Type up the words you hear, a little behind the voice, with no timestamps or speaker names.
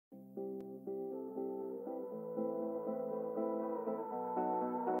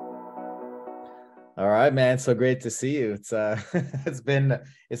All right, man. So great to see you. It's it's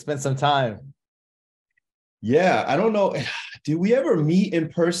been some time. Yeah, I don't know. Did we ever meet in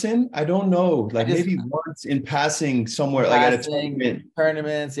person? I don't know. I Like just maybe once in passing somewhere, like at a passing tournament.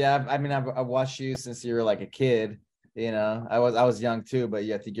 tournaments. Yeah, I mean, I've watched you since you were like a kid. I was young too, but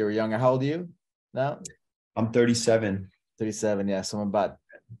yeah, I think you were younger. How old are you? No, I'm 37. 37. Yeah, so I'm about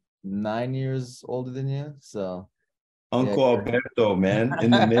 9 years older than you. So yeah. Uncle Alberto, man,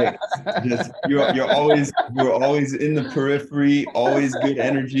 in the mix. Just you're always in the periphery, always good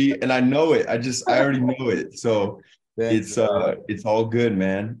energy, and I know it. I already know it. So Thanks, man. it's all good,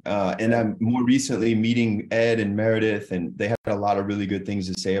 man. And Yeah. I'm more recently meeting Ed and Meredith, and they had a lot of really good things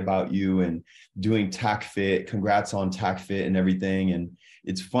to say about you and doing TACFIT. Congrats on TACFIT and everything. And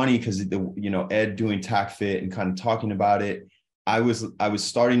it's funny because Ed doing TACFIT and kind of talking about it. I was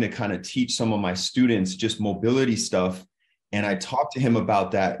starting to kind of teach some of my students just mobility stuff. And I talked to him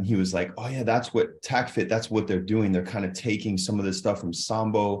about that. And he was like, oh yeah, that's what TACFIT, that's what they're doing. They're kind of taking some of this stuff from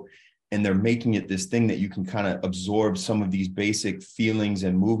Sambo and they're making it this thing that you can kind of absorb some of these basic feelings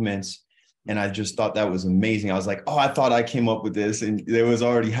and movements. And I just thought that was amazing. I was like, oh, I thought I came up with this and it was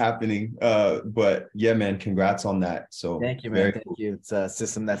already happening. But yeah, man, congrats on that. So Thank you, man. very Thank cool. you. It's a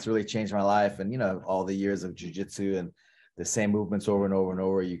system that's really changed my life, and all the years of jujitsu and the same movements over and over and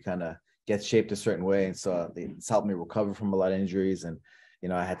over. You kind of get shaped a certain way, and so it's helped me recover from a lot of injuries. And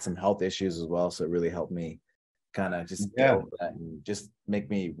I had some health issues as well, so it really helped me kind of just get Yeah. over that and just make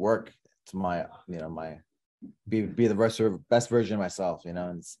me work to my my be the best version of myself. And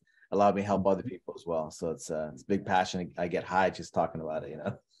it's allowed me to help other people as well. So it's a big passion. I get high just talking about it.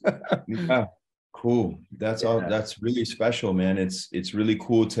 Yeah. Cool. That's all. Yeah. That's really special, man. It's really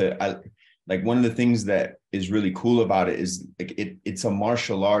cool like one of the things that is really cool about it is like it's a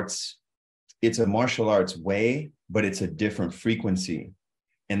martial arts, it's a martial arts way, but it's a different frequency.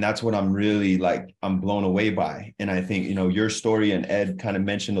 And that's what I'm really like, I'm blown away by. And I think, your story, and Ed kind of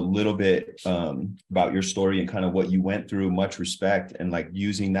mentioned a little bit about your story and kind of what you went through, much respect, and like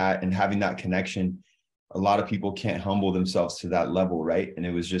using that and having that connection. A lot of people can't humble themselves to that level, right? And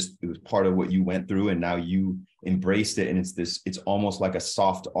it was part of what you went through, and now you embraced it. And it's almost like a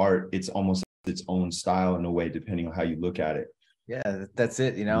soft art. It's almost its own style in a way, depending on how you look at it. Yeah, that's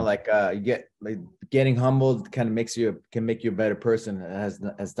it. Like you get like getting humbled kind of can make you a better person. It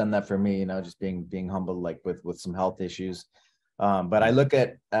has done that for me. Just being humbled, like with some health issues. But I look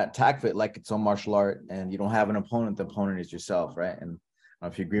at TACFIT like its own martial art, and you don't have an opponent. The opponent is yourself, right? And I don't know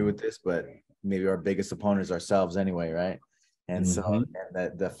if you agree with this, but maybe our biggest opponent is ourselves anyway, right? And so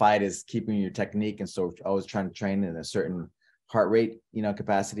the fight is keeping your technique, and so always trying to train in a certain heart rate,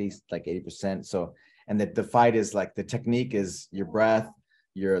 capacity, like 80%. So, and that the fight is like the technique is your breath,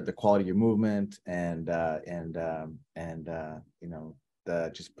 the quality of your movement, and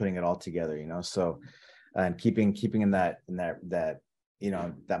just putting it all together, So, and keeping in that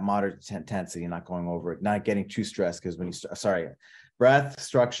that moderate intensity, not going over it, not getting too stressed, because when you breath,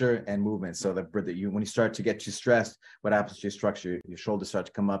 structure, and movement. So when you start to get too stressed, what happens to your structure? Your shoulders start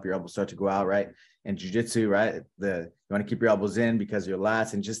to come up, your elbows start to go out, right? In jiu-jitsu, right? You want to keep your elbows in because your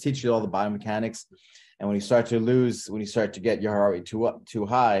lats, and just teach you all the biomechanics. And when you start to get your heart rate too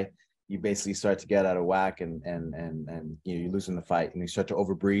high, you basically start to get out of whack, and you're losing the fight, and you start to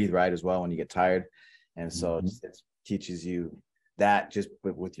overbreathe, right, as well, when you get tired. And so it teaches you that just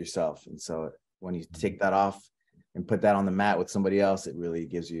with yourself. And so when you take that off and put that on the mat with somebody else, it really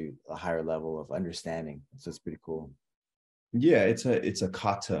gives you a higher level of understanding. So it's pretty cool. Yeah, it's a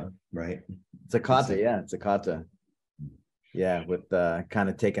kata, right? It's a kata, yeah. It's a kata. Yeah, with kind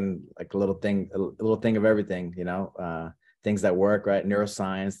of taking like a little thing of everything, things that work, right?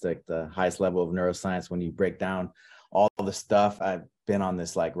 Neuroscience, like the highest level of neuroscience. When you break down all the stuff, I've been on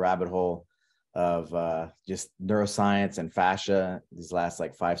this like rabbit hole of just neuroscience and fascia these last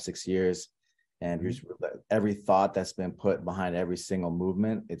like 5-6 years. And every thought that's been put behind every single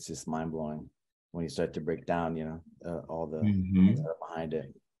movement, it's just mind blowing when you start to break down, all the behind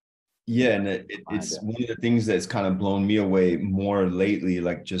it. Yeah, and it's one of the things that's kind of blown me away more lately,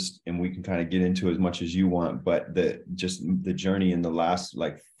 like and we can kind of get into as much as you want, but the journey in the last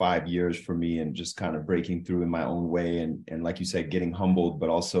like 5 years for me, and just kind of breaking through in my own way, and like you said, getting humbled, but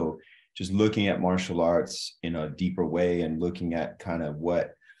also just looking at martial arts in a deeper way, and looking at kind of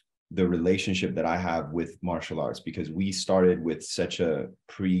what the relationship that I have with martial arts, because we started with such a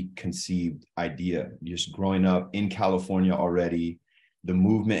preconceived idea. Just growing up in California already, the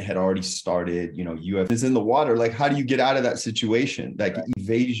movement had already started, UF is in the water. Like, how do you get out of that situation? Like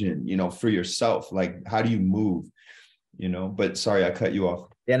evasion, for yourself, like how do you move, but sorry, I cut you off.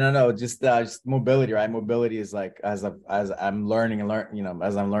 Yeah, no, just mobility, right? Mobility is like as I'm learning and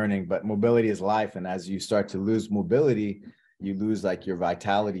as I'm learning, but mobility is life. And as you start to lose mobility, you lose like your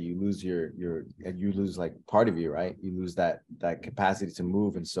vitality, you lose you lose like part of you, right? You lose that capacity to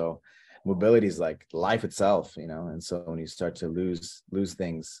move. And so mobility is like life itself, and so when you start to lose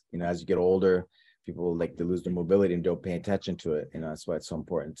things, as you get older, people like to lose their mobility and don't pay attention to it. That's why it's so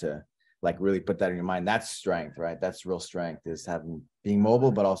important to like really put that in your mind. That's strength, right? That's real strength, is being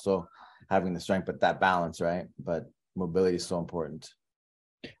mobile, but also having the strength, but that balance, right? But mobility is so important.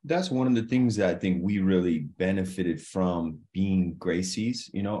 That's one of the things that I think we really benefited from being Gracies,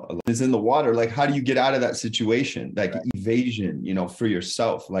 is in the water. Like, how do you get out of that situation? Like right. Evasion, for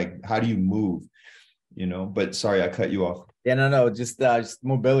yourself, like, how do you move, but sorry, I cut you off. Yeah, no, just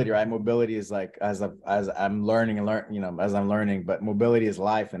mobility, right? Mobility is like as I'm learning as I'm learning, but mobility is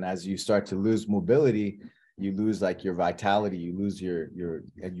life. And as you start to lose mobility, you lose like your vitality, you lose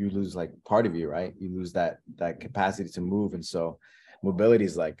you lose like part of you, right? You lose that capacity to move. And so mobility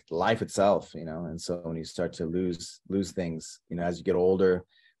is like life itself, and so when you start to lose things, as you get older,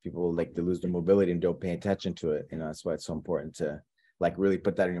 people like to lose their mobility and don't pay attention to it. That's why it's so important to like really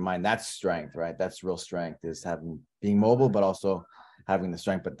put that in your mind. That's strength, right? That's real strength, is being mobile, but also having the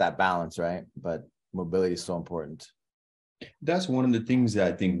strength, but that balance, right? But mobility is so important. That's one of the things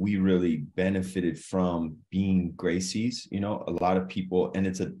that I think we really benefited from being Gracies. A lot of people, and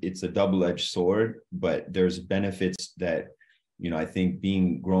it's a double-edged sword, but there's benefits that, I think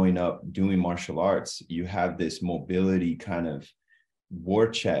growing up doing martial arts, you have this mobility kind of war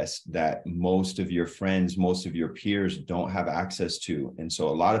chest that most of your friends, most of your peers don't have access to. And so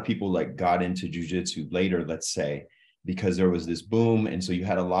a lot of people like got into jiu-jitsu later, let's say, because there was this boom. And so you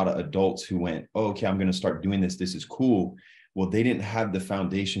had a lot of adults who went, oh, okay, I'm going to start doing this. This is cool. Well, they didn't have the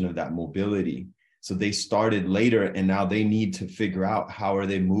foundation of that mobility. So they started later, and now they need to figure out how are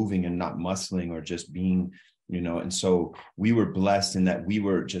they moving and not muscling or just being, and so we were blessed in that we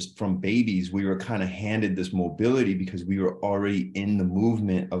were just from babies, we were kind of handed this mobility because we were already in the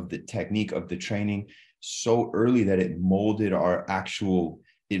movement of the technique of the training so early that it molded our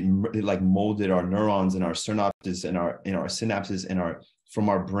it like molded our neurons and our synapses and our synapses and from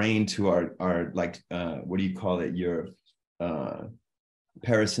our brain to our like, what do you call it? Your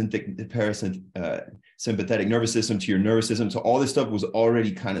sympathetic nervous system to your nervous system. So all this stuff was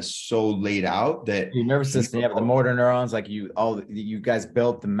already kind of so laid out that your nervous system, you have the motor neurons, like you guys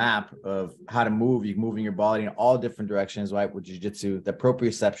built the map of how to move. You moving your body in all different directions, right? With jiu-jitsu, the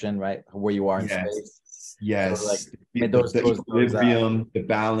proprioception, right? Where you are in space. Yes. So like the equilibrium, the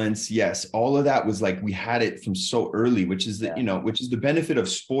balance. Yes. All of that was like, we had it from so early, which is which is the benefit of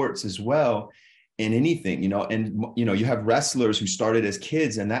sports as well. In anything, and you have wrestlers who started as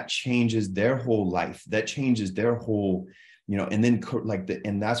kids, and that changes their whole life. That changes their whole, and then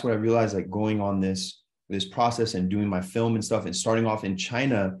and that's what I realized, like going on this process and doing my film and stuff and starting off in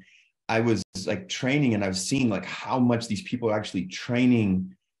China, I was like training, and I've seen like how much these people are actually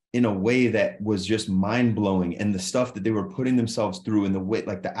training in a way that was just mind blowing, and the stuff that they were putting themselves through, and the way,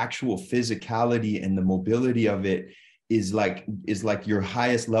 like the actual physicality and the mobility of it is like your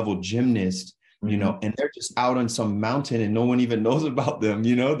highest level gymnast. And they're just out on some mountain and no one even knows about them,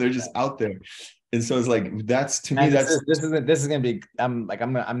 they're just out there. And so it's like, that's to me, this is going to be, I'm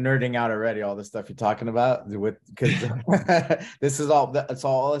nerding out already, all this stuff you're talking about because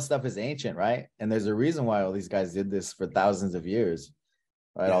all this stuff is ancient, right? And there's a reason why all these guys did this for thousands of years,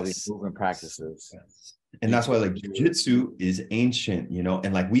 right? Yes. All these movement practices. Yes. And that's why like jiu-jitsu is ancient,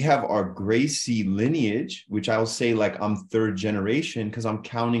 and like we have our Gracie lineage, which I'll say like I'm third generation because I'm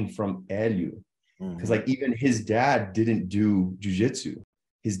counting from Elu. Because like even his dad didn't do jiu-jitsu.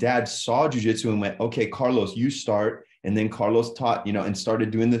 His dad saw jiu-jitsu and went, okay, Carlos, you start. And then Carlos taught, and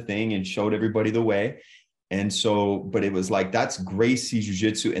started doing the thing and showed everybody the way. And so, but it was like, that's Gracie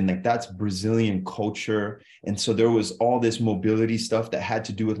jiu-jitsu, and like that's Brazilian culture. And so there was all this mobility stuff that had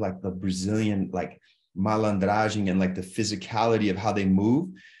to do with like the Brazilian, like malandragem and like the physicality of how they move.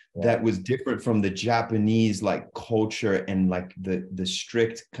 Yeah. That was different from the Japanese like culture and like the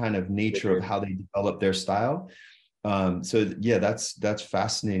strict kind of nature of how they develop their style. So yeah, that's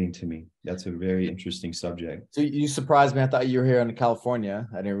fascinating to me. That's a very interesting subject. So you surprised me. I thought you were here in California.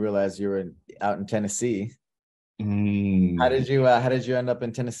 I didn't realize you were out in Tennessee. How did you end up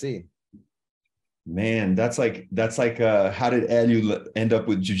in Tennessee? Man, that's like how did Elu end up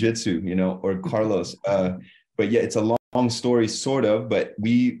with jiu-jitsu, or Carlos? But yeah, it's a long story, sort of, but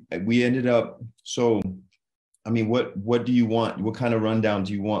we ended up, so I mean, what do you want? What kind of rundown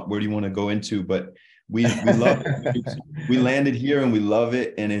do you want? Where do you want to go into? But we love it. We landed here and we love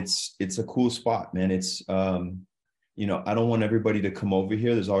it, and it's a cool spot, man. It's you know, I don't want everybody to come over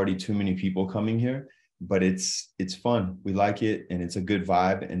here. There's already too many people coming here, but it's fun. We like it, and it's a good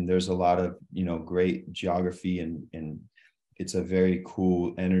vibe. And there's a lot of, you know, great geography, and it's a very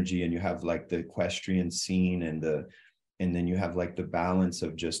cool energy. And you have like the equestrian scene, and then you have like the balance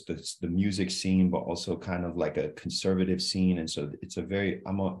of just the music scene, but also kind of like a conservative scene. And so it's a very,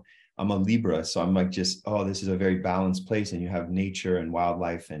 I'm a Libra, so I'm like, just, oh, this is a very balanced place, and you have nature and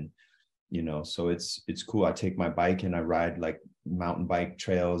wildlife, and, you know, so it's cool. I take my bike and I ride like mountain bike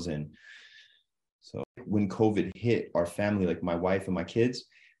trails. And so when COVID hit, our family, like my wife and my kids,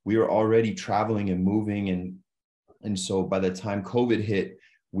 we were already traveling and moving. And so by the time COVID hit,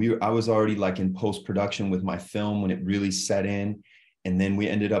 I was already like in post-production with my film when it really set in. And then we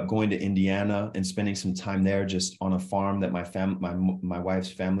ended up going to Indiana and spending some time there, just on a farm that my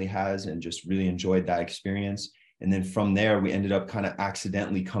wife's family has, and just really enjoyed that experience. And then from there, we ended up kind of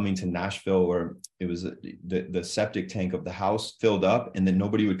accidentally coming to Nashville, where it was the septic tank of the house filled up, and then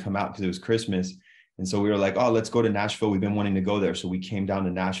nobody would come out because it was Christmas. And so we were like, oh, let's go to Nashville. We've been wanting to go there. So we came down to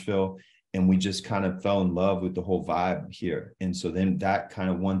Nashville, and we just kind of fell in love with the whole vibe here. And so then that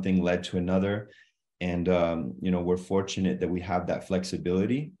kind of one thing led to another. And, you know, we're fortunate that we have that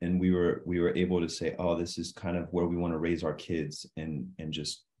flexibility, and we were able to say, oh, this is kind of where we want to raise our kids, and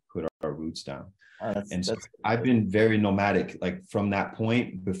just put our roots down. Oh, so I've been very nomadic, like from that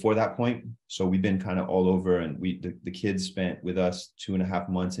point, before that point. So we've been kind of all over, and the kids spent with us 2.5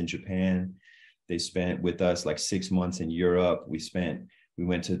 months in Japan. They spent with us like 6 months in Europe. We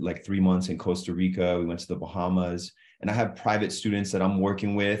went to like 3 months in Costa Rica. We went to the Bahamas. And I have private students that I'm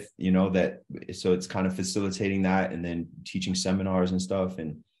working with, you know, so it's kind of facilitating that, and then teaching seminars and stuff.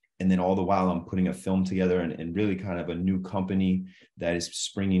 And then all the while I'm putting a film together, and really kind of a new company that is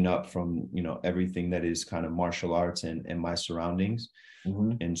springing up from, you know, everything that is kind of martial arts and my surroundings.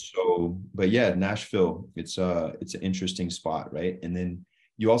 Mm-hmm. And so, but yeah, Nashville, it's an interesting spot, right? And then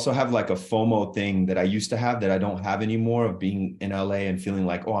you also have like a FOMO thing that I used to have that I don't have anymore, of being in LA and feeling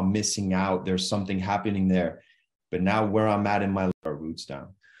like, oh, I'm missing out. There's something happening there. But now where I'm at in my life, our roots down.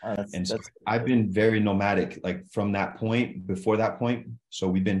 Oh, so I've been very nomadic, like from that point, before that point. So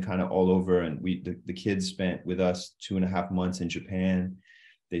we've been kind of all over, and the kids spent with us 2.5 months in Japan.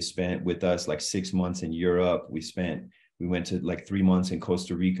 They spent with us like 6 months in Europe. We went to like 3 months in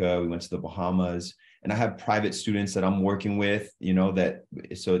Costa Rica. We went to the Bahamas. And I have private students that I'm working with, you know,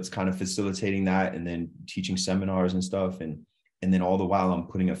 so it's kind of facilitating that, and then teaching seminars and stuff. And then all the while I'm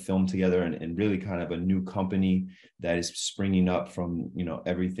putting a film together, and really kind of a new company that is springing up from, you know,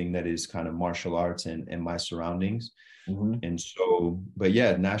 everything that is kind of martial arts and my surroundings. Mm-hmm. And so, but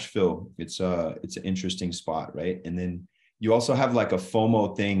yeah, Nashville, it's an interesting spot, right? And then you also have like a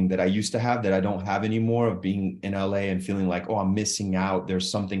FOMO thing that I used to have that I don't have anymore, of being in LA and feeling like, oh, I'm missing out. There's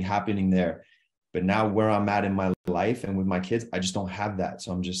something happening there. But now where I'm at in my life and with my kids, I just don't have that.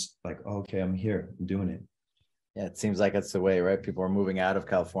 So I'm just like, oh, okay, I'm here, I'm doing it. Yeah, it seems like it's the way, right? People are moving out of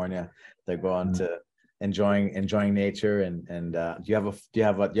California. They're going to enjoying nature. And do you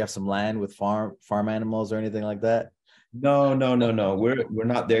have some land with farm animals or anything like that? No. We're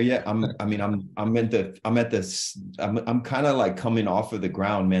not there yet. I'm kind of like coming off of the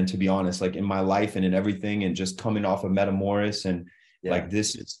ground, man, to be honest, like in my life and in everything, and just coming off of Metamoris. And like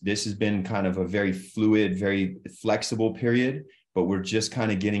this has been kind of a very fluid, very flexible period. But we're just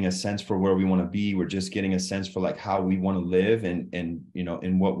kind of getting a sense for where we want to be. We're just getting a sense for like how we want to live, and you know,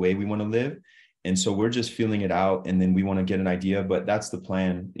 in what way we want to live. And so we're just feeling it out, and then we want to get an idea. But that's the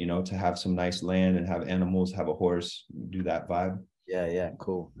plan, you know, to have some nice land and have animals, have a horse, do that vibe. Yeah,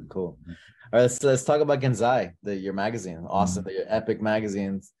 cool. All right, let's talk about GENZAI, your magazine. Awesome, your epic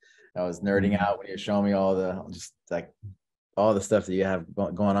magazines. I was nerding out when you were showing me all the stuff that you have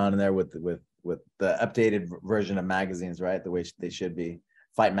going on in there with the updated version of magazines, right? The way they should be.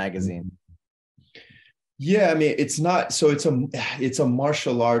 Fight magazine. Yeah, I mean, it's not, so it's a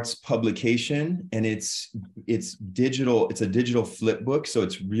martial arts publication, and it's digital. It's a digital flip book. So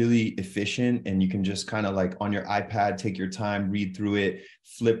it's really efficient, and you can just kind of like on your iPad, take your time, read through it,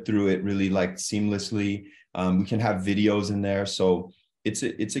 flip through it really like seamlessly. We can have videos in there. So it's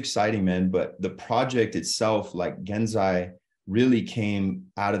exciting, man. But the project itself, like GENZAI, really came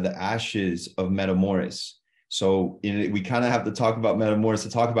out of the ashes of Metamoris. So we kind of have to talk about Metamoris to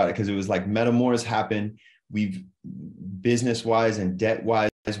talk about it, because it was like Metamoris happened. We've business-wise and debt-wise,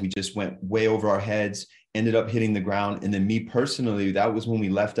 we just went way over our heads, ended up hitting the ground. And then me personally, that was when we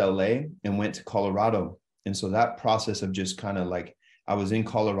left LA and went to Colorado. And so that process of just kind of like, I was in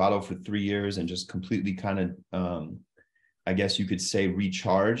Colorado for 3 years and just completely kind of, I guess you could say,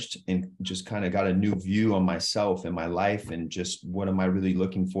 recharged and just kind of got a new view on myself and my life and just what am I really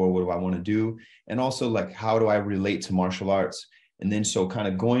looking for? What do I want to do? And also like, how do I relate to martial arts? And then so kind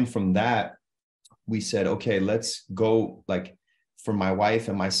of going from that, we said, okay, let's go. Like for my wife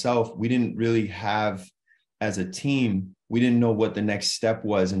and myself, we didn't really have, as a team, we didn't know what the next step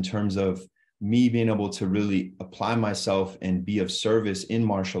was in terms of me being able to really apply myself and be of service in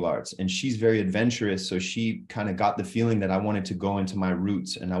martial arts. And she's very adventurous. So she kind of got the feeling that I wanted to go into my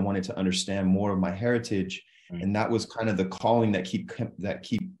roots and I wanted to understand more of my heritage. And that was kind of the calling that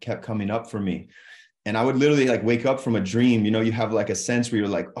kept coming up for me. And I would literally like wake up from a dream, you know, you have like a sense where you're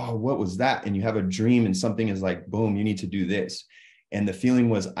like, oh, what was that? And you have a dream and something is like, boom, you need to do this. And the feeling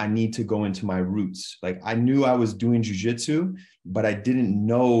was, I need to go into my roots. Like I knew I was doing jujitsu, but I didn't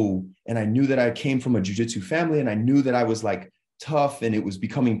know. And I knew that I came from a jujitsu family and I knew that I was like tough and it was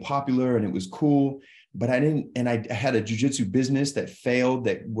becoming popular and it was cool, but I didn't. And I had a jujitsu business that failed,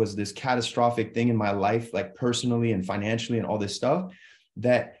 that was this catastrophic thing in my life, like personally and financially and all this stuff,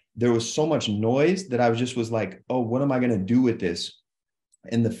 that there was so much noise that I was like, oh, what am I going to do with this?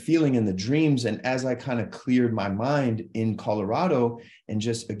 And the feeling and the dreams. And as I kind of cleared my mind in Colorado, and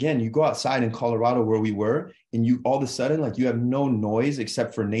just, again, you go outside in Colorado where we were, and you all of a sudden, like you have no noise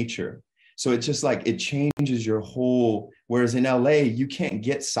except for nature. So it's just like, it changes your whole, whereas in LA, you can't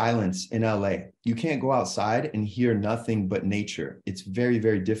get silence in LA. You can't go outside and hear nothing but nature. It's very,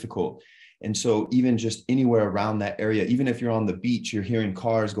 very difficult. And so even just anywhere around that area, even if you're on the beach, you're hearing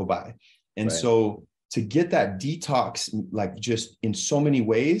cars go by. And so to get that detox, like just in so many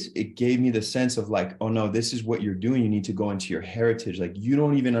ways, it gave me the sense of like, oh no, this is what you're doing. You need to go into your heritage. Like you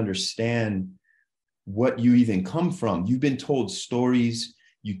don't even understand what you even come from. You've been told stories.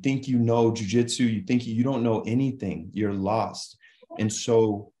 You think you know jujitsu. You think you don't know anything. You're lost. And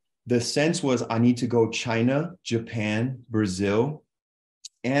so the sense was, I need to go China, Japan, Brazil,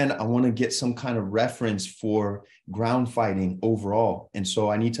 and I want to get some kind of reference for ground fighting overall. And so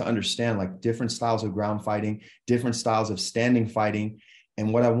I need to understand like different styles of ground fighting, different styles of standing fighting.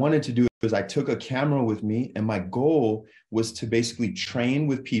 And what I wanted to do is I took a camera with me, and my goal was to basically train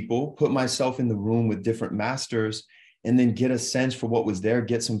with people, put myself in the room with different masters, and then get a sense for what was there,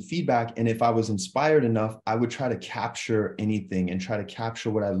 get some feedback. And if I was inspired enough, I would try to capture anything and try to capture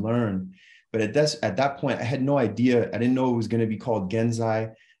what I learned. But at that point, I had no idea. I didn't know it was going to be called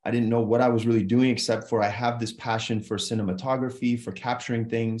GENZAI. I didn't know what I was really doing, except for I have this passion for cinematography, for capturing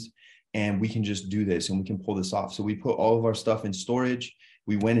things, and we can just do this and we can pull this off. So we put all of our stuff in storage.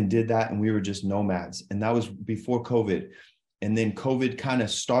 We went and did that, and we were just nomads. And that was before COVID. And then COVID kind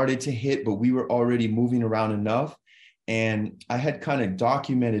of started to hit, but we were already moving around enough. And I had kind of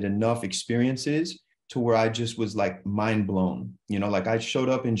documented enough experiences to where I just was like mind blown. You know, like I showed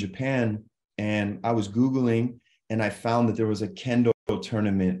up in Japan, and I was Googling, and I found that there was a kendo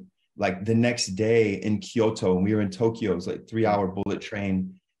tournament like the next day in Kyoto, and we were in Tokyo. It was like 3-hour bullet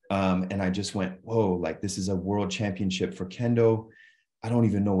train. And I just went, whoa, like this is a world championship for kendo. I don't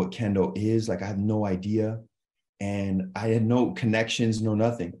even know what kendo is. Like I have no idea. And I had no connections, no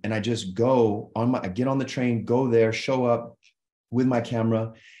nothing. And I just I get on the train, go there, show up with my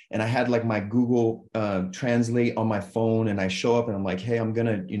camera. And I had like my Google Translate on my phone, and I show up and I'm like, hey, I'm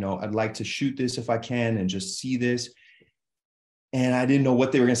gonna, I'd like to shoot this if I can and just see this. And I didn't know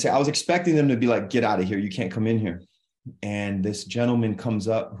what they were gonna say. I was expecting them to be like, get out of here, you can't come in here. And this gentleman comes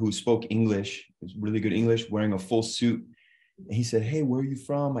up who spoke English, really good English, wearing a full suit. And he said, hey, where are you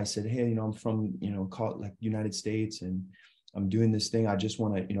from? I said, hey, I'm from, like United States, and I'm doing this thing. I just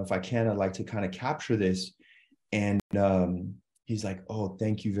want to, if I can, I'd like to kind of capture this. And he's like, oh,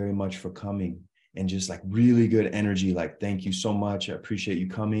 thank you very much for coming. And just like really good energy. Like, thank you so much. I appreciate you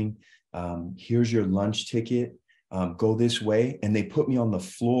coming. Here's your lunch ticket. Go this way. And they put me on the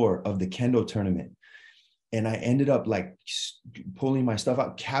floor of the kendo tournament. And I ended up like pulling my stuff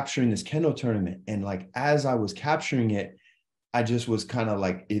out, capturing this kendo tournament. And like, as I was capturing it, I just was kind of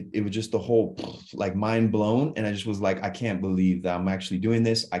like, it was just the whole like mind blown. And I just was like, I can't believe that I'm actually doing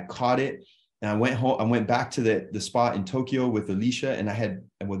this. I caught it. And I went home. I went back to the spot in Tokyo with Alicia, and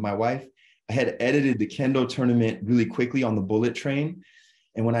with my wife, I had edited the kendo tournament really quickly on the bullet train.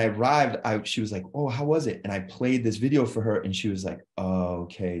 And when I arrived, she was like, oh, how was it? And I played this video for her, and she was like, oh,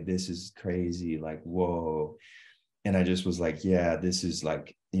 okay, this is crazy. Like, whoa. And I just was like, yeah, this is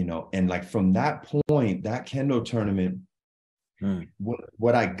like, and like from that point, that kendo tournament,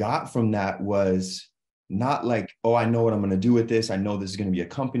 what I got from that was not like, oh, I know what I'm going to do with this. I know this is going to be a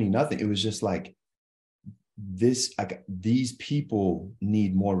company, nothing. It was just like these people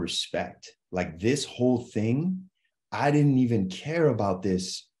need more respect. Like this whole thing, I didn't even care about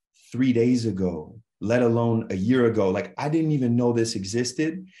this 3 days ago. let alone a year ago. Like I didn't even know this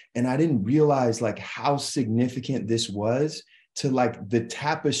existed. And I didn't realize like how significant this was to like the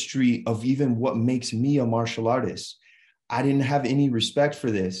tapestry of even what makes me a martial artist. I didn't have any respect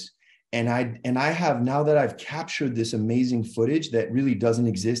for this. And I have, now that I've captured this amazing footage that really doesn't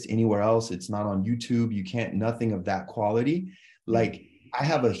exist anywhere else. It's not on YouTube. You can't, nothing of that quality. Like I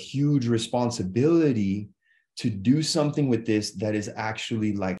have a huge responsibility to do something with this that is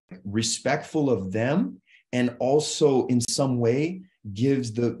actually like respectful of them, and also in some way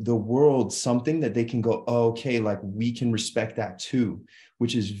gives the world something that they can go, oh, okay, like we can respect that too,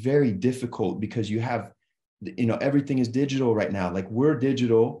 which is very difficult because you have, you know, everything is digital right now. Like we're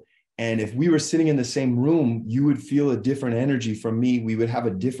digital. And if we were sitting in the same room, you would feel a different energy from me. We would have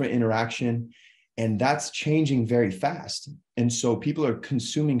a different interaction. And that's changing very fast. And so people are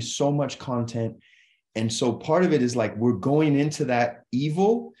consuming so much content. And so part of it is like, we're going into that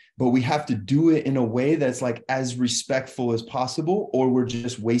evil, but we have to do it in a way that's like as respectful as possible, or we're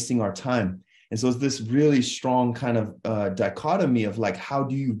just wasting our time. And so it's this really strong kind of dichotomy of like, how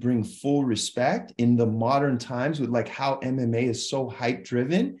do you bring full respect in the modern times with like how MMA is so hype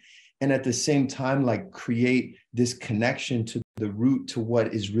driven, and at the same time, like create this connection to the root to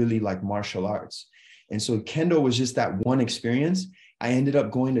what is really like martial arts. And so Kendo was just that one experience. I ended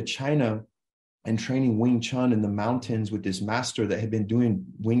up going to China and training Wing Chun in the mountains with this master that had been doing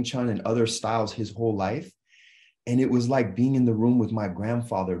Wing Chun and other styles his whole life. And it was like being in the room with my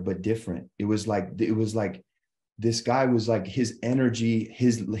grandfather, but different. It was like this guy was like, his energy,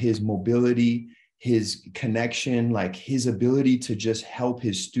 his mobility, his connection, like his ability to just help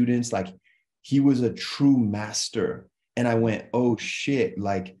his students. Like he was a true master. And I went, oh shit,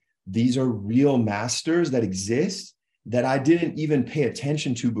 like these are real masters that exist that I didn't even pay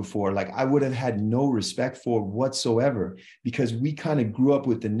attention to before. Like I would have had no respect for whatsoever, because we kind of grew up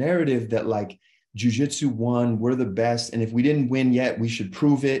with the narrative that like jiu-jitsu won, we're the best. And if we didn't win yet, we should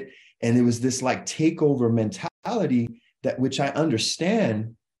prove it. And it was this like takeover mentality that, which I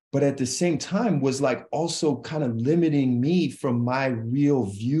understand, but at the same time was like also kind of limiting me from my real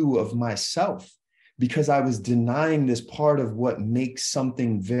view of myself, because I was denying this part of what makes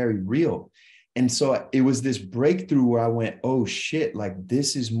something very real. And so it was this breakthrough where I went, oh shit, like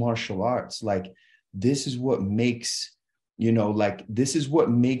this is martial arts. Like this is what makes, you know, like this is what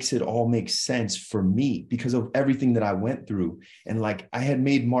makes it all make sense for me because of everything that I went through. And like I had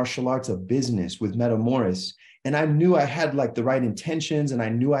made martial arts a business with Metamoris, and I knew I had like the right intentions, and I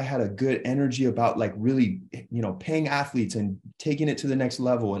knew I had a good energy about like really, you know, paying athletes and taking it to the next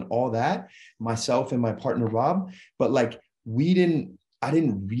level and all that, myself and my partner, Rob. But like I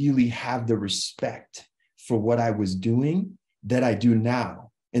didn't really have the respect for what I was doing that I do now.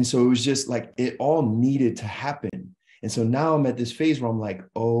 And so it was just like, it all needed to happen. And so now I'm at this phase where I'm like,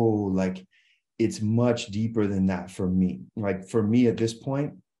 oh, like it's much deeper than that for me. Like for me at this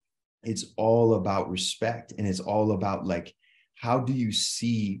point, it's all about respect. And it's all about like, how do you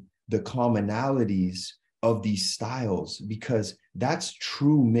see the commonalities of these styles? Because that's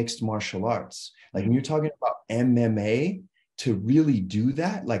true mixed martial arts. Like when you're talking about MMA, to really do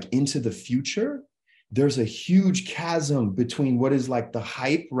that, like into the future, there's a huge chasm between what is like the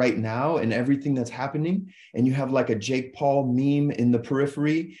hype right now and everything that's happening. And you have like a Jake Paul meme in the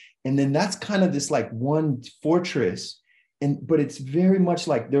periphery. And then that's kind of this like one fortress. But it's very much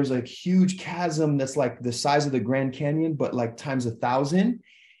like there's a huge chasm that's like the size of the Grand Canyon, but like times 1,000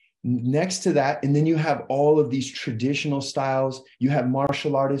 next to that. And then you have all of these traditional styles. You have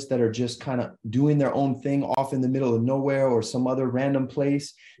martial artists that are just kind of doing their own thing off in the middle of nowhere or some other random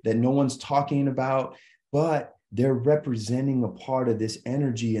place that no one's talking about, but they're representing a part of this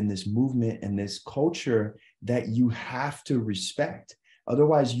energy and this movement and this culture that you have to respect.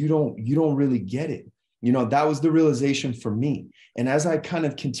 Otherwise, you don't really get it. You know, that was the realization for me. And as I kind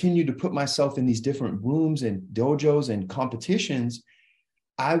of continued to put myself in these different rooms and dojos and competitions,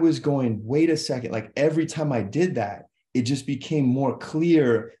 I was going, wait a second, like every time I did that, it just became more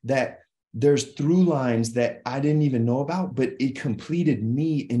clear that there's through lines that I didn't even know about, but it completed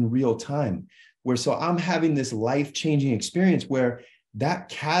me in real time. Where so I'm having this life-changing experience where that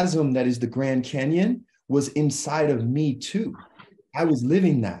chasm that is the Grand Canyon was inside of me too. I was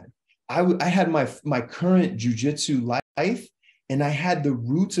living that. I had my current jiu-jitsu life, and I had the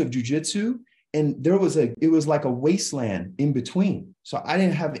roots of jiu-jitsu, and it was like a wasteland in between. So I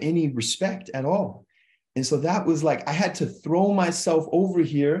didn't have any respect at all. And so that was like, I had to throw myself over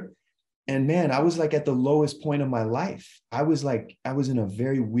here. And man, I was like at the lowest point of my life. I was in a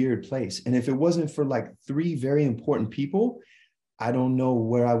very weird place. And if it wasn't for like 3 very important people, I don't know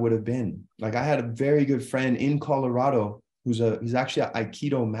where I would have been. Like I had a very good friend in Colorado he's actually an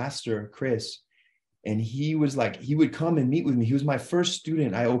Aikido master, Chris. And he was like, he would come and meet with me. He was my first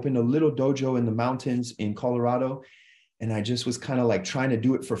student. I opened a little dojo in the mountains in Colorado. And I just was kind of like trying to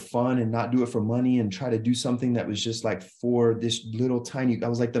do it for fun and not do it for money, and try to do something that was just like for this little tiny, I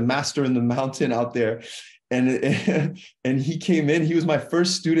was like the master in the mountain out there. And he came in, he was my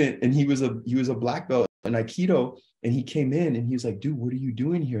first student, and he was a black belt in Aikido. And he came in and he was like, dude, what are you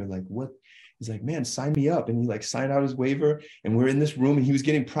doing here? Like, what? He's like, man, sign me up. And he like signed out his waiver, and we're in this room, and he was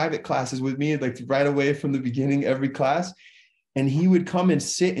getting private classes with me, like right away from the beginning, every class. And he would come and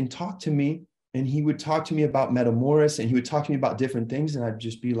sit and talk to me. And he would talk to me about Metamoris, and he would talk to me about different things. And I'd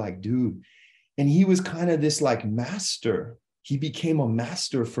just be like, dude. And he was kind of this like master. He became a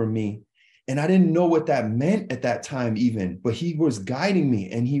master for me. And I didn't know what that meant at that time even, but he was guiding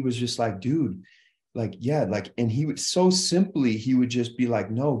me. And he was just like, dude, like, yeah, like, and he would so simply, he would just be like,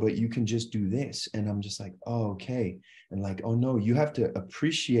 no, but you can just do this. And I'm just like, oh, okay. And like, oh no, you have to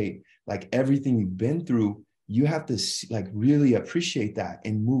appreciate like everything you've been through. You have to like really appreciate that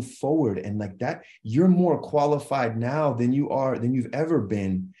and move forward. And like that, you're more qualified now than you've ever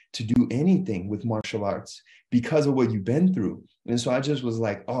been to do anything with martial arts because of what you've been through. And so I just was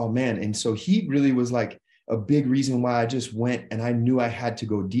like, oh man. And so he really was like a big reason why I just went, and I knew I had to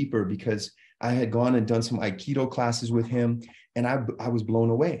go deeper, because I had gone and done some Aikido classes with him, and I was blown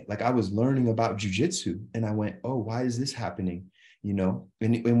away. Like I was learning about jujitsu, and I went, oh, why is this happening? You know,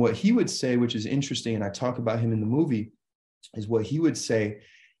 and what he would say, which is interesting, and I talk about him in the movie, is what he would say,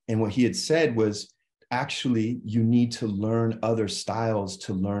 and what he had said was, actually, you need to learn other styles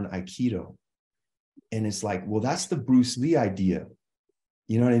to learn Aikido. And it's like, well, that's the Bruce Lee idea.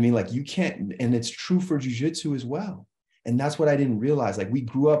 You know what I mean? Like you can't, and it's true for jujitsu as well. And that's what I didn't realize. Like we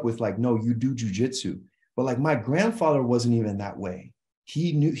grew up with like, no, you do jujitsu. But like my grandfather wasn't even that way.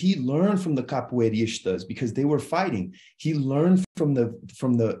 He learned from the capoeiristas because they were fighting. He learned from the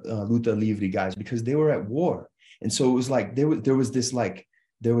luta livre guys because they were at war. And so it was like there was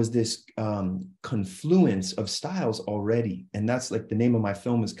this confluence of styles already. And that's like the name of my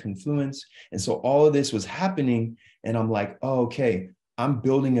film is Confluence. And so all of this was happening, and I'm like, oh, okay, I'm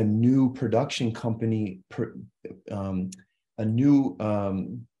building a new production company, a new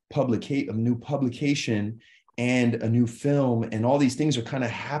publication and a new film, and all these things are kind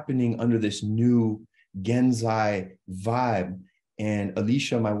of happening under this new GENZAI vibe. And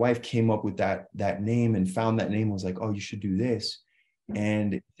Alicia, my wife, came up with that name and found that name, was like, oh, you should do this.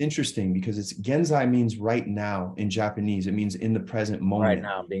 And it's interesting because it's GENZAI means right now in Japanese. It means in the present moment. Right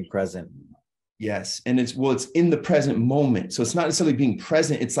now, being present. Yes. And it's in the present moment. So it's not necessarily being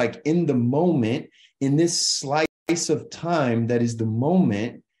present. It's like in the moment, in this slice of time that is the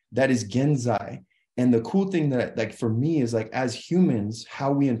moment, that is GENZAI. And the cool thing that like for me is like, as humans,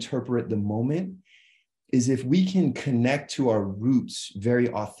 how we interpret the moment is if we can connect to our roots very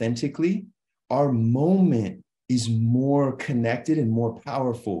authentically, our moment is more connected and more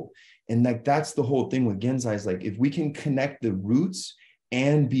powerful. And like, that's the whole thing with GENZAI is like, if we can connect the roots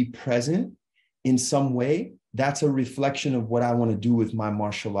and be present in some way, that's a reflection of what I want to do with my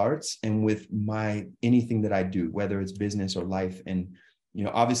martial arts and with my anything that I do, whether it's business or life. And, you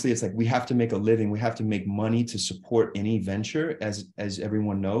know, obviously it's like, we have to make a living. We have to make money to support any venture, as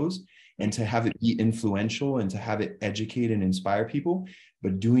everyone knows, and to have it be influential and to have it educate and inspire people,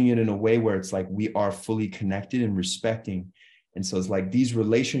 but doing it in a way where it's like, we are fully connected and respecting. And so it's like these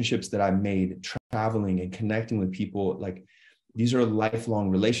relationships that I made traveling and connecting with people, like these are lifelong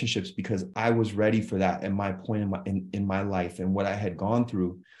relationships because I was ready for that at my point in my life and what I had gone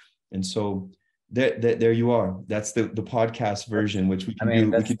through. And so there you are. That's the podcast version, which we can do.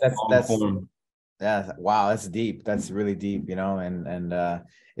 That's yeah. Wow. That's deep. That's really deep, you know, and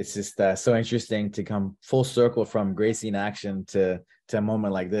it's just so interesting to come full circle from Gracie in action to a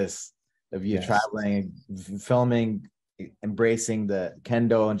moment like this of you traveling, filming, embracing the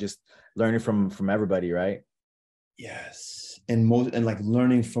kendo and just learning from everybody. Right. Yes. And like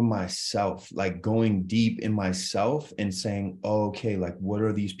learning from myself, like going deep in myself and saying, oh, okay, like what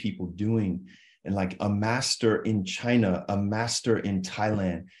are these people doing? And like a master in China, a master in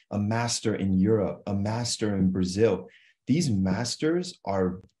Thailand, a master in Europe, a master in Brazil. These masters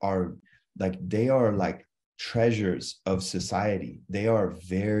are like, they are like treasures of society. They are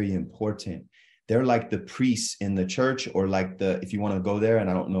very important. They're like the priests in the church, or like if you want to go there, and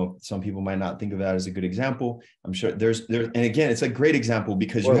I don't know, some people might not think of that as a good example. I'm sure there's, and again, it's a great example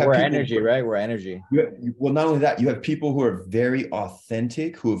because we're energy, right? We're energy. Well, not only that, you have people who are very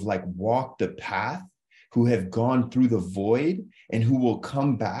authentic, who have like walked the path, who have gone through the void, and who will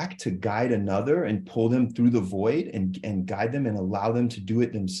come back to guide another and pull them through the void and guide them and allow them to do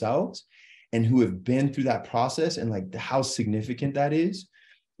it themselves, and who have been through that process and like how significant that is.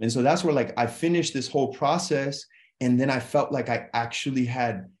 And so that's where like I finished this whole process. And then I felt like I actually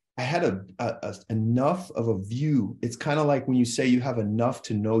had enough of a view. It's kind of like when you say you have enough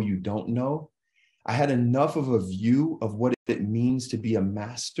to know you don't know. I had enough of a view of what it means to be a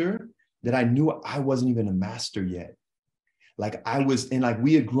master that I knew I wasn't even a master yet. Like I was, and like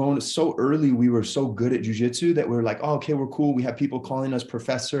we had grown so early, we were so good at jujitsu that we were like, oh, okay, we're cool. We have people calling us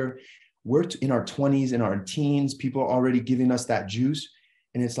professor. We're in our 20s, in our teens, people are already giving us that juice.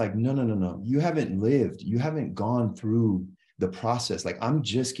 And it's like, no, no, no, no. You haven't lived. You haven't gone through the process. Like I'm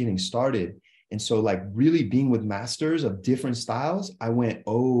just getting started. And so like really being with masters of different styles, I went,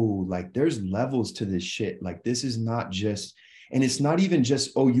 oh, like there's levels to this shit. Like this is not just, and it's not even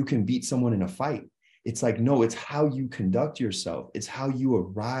just, oh, you can beat someone in a fight. It's like, no, it's how you conduct yourself. It's how you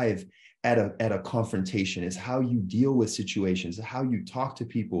arrive at a confrontation. It's how you deal with situations, how you talk to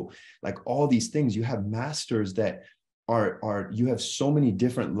people, like all these things. You have masters that you have so many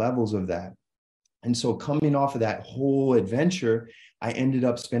different levels of that. And so coming off of that whole adventure, I ended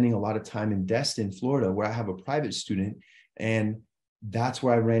up spending a lot of time in Destin, Florida, where I have a private student. And that's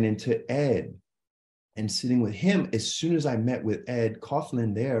where I ran into Ed. And sitting with him, as soon as I met with Ed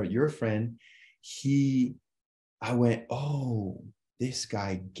Coughlin there, your friend, I went, oh, this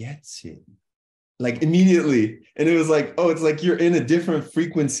guy gets it. Like immediately. And it was like, oh, it's like you're in a different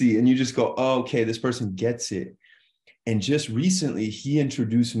frequency and you just go, oh, okay, this person gets it. And just recently, he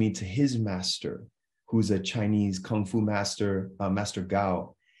introduced me to his master, who's a Chinese Kung Fu master, Master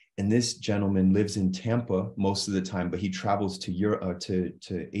Gao. And this gentleman lives in Tampa most of the time, but he travels to Europe, to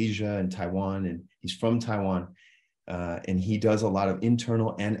Asia and Taiwan, and he's from Taiwan. And he does a lot of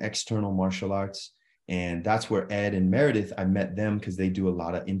internal and external martial arts. And that's where Ed and Meredith, I met them because they do a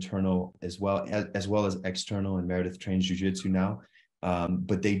lot of internal as well as external, and Meredith trains jiu-jitsu now.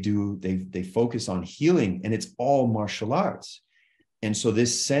 But they focus on healing, and it's all martial arts. And so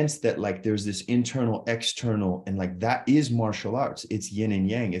this sense that like there's this internal, external, and like that is martial arts. It's yin and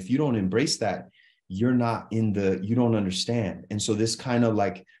yang. If you don't embrace that, you don't understand. And so this kind of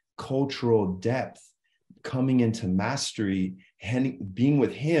like cultural depth coming into mastery, being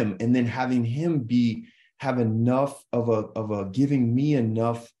with him, and then having him have enough of a giving me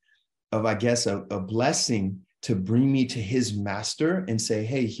enough of, I guess, a blessing to bring me to his master and say,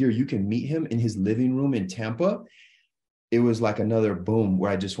 hey, here, you can meet him in his living room in Tampa. It was like another boom where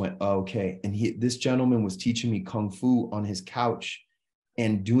I just went, oh, okay. And this gentleman was teaching me Kung Fu on his couch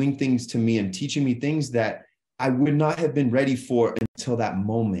and doing things to me and teaching me things that I would not have been ready for until that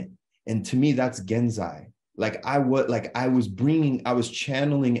moment. And to me, that's GENZAI. Like I was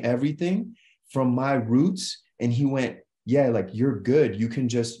channeling everything from my roots. And he went, yeah, like you're good.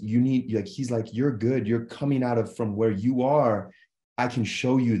 He's like, you're good. You're coming from where you are. I can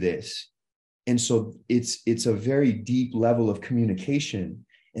show you this. And so it's a very deep level of communication.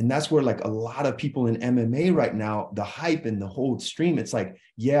 And that's where like a lot of people in MMA right now, the hype and the whole stream, it's like,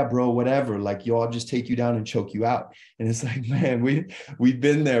 yeah, bro, whatever, like y'all just take you down and choke you out. And it's like, man, we've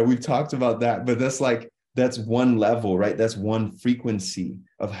been there. We've talked about that, but that's one level, right? That's one frequency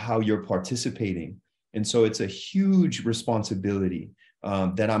of how you're participating. And so it's a huge responsibility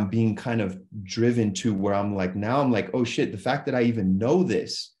that I'm being kind of driven to, where I'm like, oh shit, the fact that I even know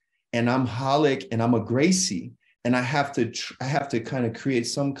this, and I'm Ralek and I'm a Gracie, and I have to kind of create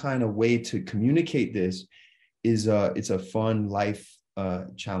some kind of way to communicate this, it's a fun life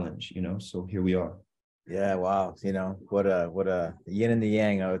challenge, so here we are. Yeah, wow. What a yin and the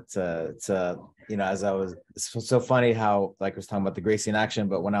yang. It's so funny how, like I was talking about the Gracie in action,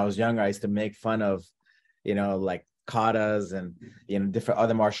 but when I was younger, I used to make fun of, like katas and, different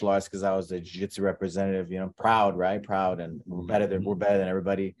other martial arts, because I was a jiu-jitsu representative, proud, right? Proud, and we're better than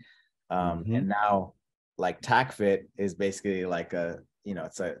everybody. And now like TACFIT is basically like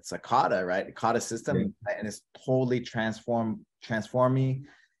it's a kata, right? A kata system, and it's totally transformed me.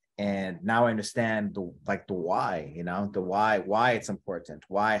 And now I understand the why, why it's important,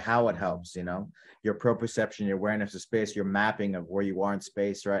 how it helps, your proprioception, your awareness of space, your mapping of where you are in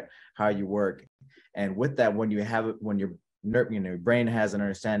space, right? How you work. And with that, when your brain has an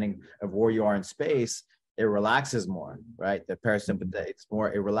understanding of where you are in space, it relaxes more, right? The parasympathetic,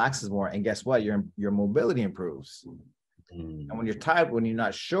 it relaxes more. And guess what? Your mobility improves. And when you're tight, when you're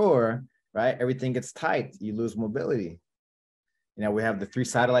not sure, right? Everything gets tight. You lose mobility. We have the 3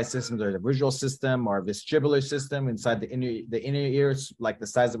 satellite systems, or the visual system, or vestibular system inside the inner ears, like the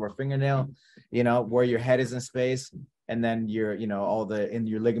size of our fingernail, where your head is in space. And then your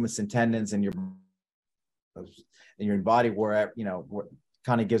ligaments and tendons and your body, where,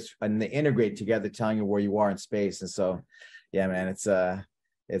 kind of gives, and they integrate together, telling you where you are in space. And so, yeah, man,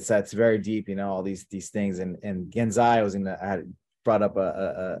 it's very deep, all these things. And GENZAI, I had brought up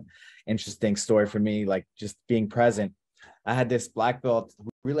a interesting story for me, like just being present. I had this black belt,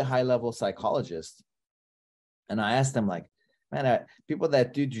 really high level psychologist, and I asked him, like, man, people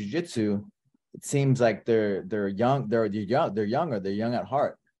that do jujitsu, it seems like they're young, they're young at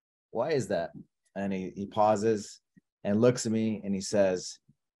heart. Why is that? And he pauses and looks at me and he says,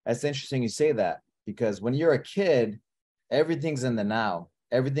 that's interesting you say that, because when you're a kid, everything's in the now,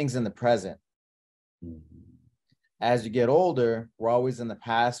 everything's in the present. As you get older, we're always in the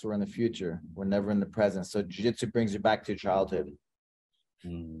past or in the future. We're never in the present. So jiu-jitsu brings you back to your childhood.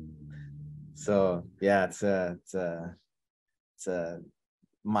 So yeah, it's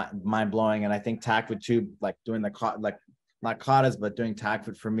mind blowing. And I think TACFIT too, like doing like not katas, but doing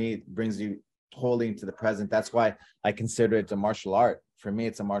TACFIT for me brings you totally into the present. That's why I consider it a martial art. For me,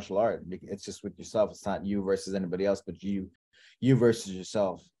 it's a martial art. It's just with yourself. It's not you versus anybody else, but you versus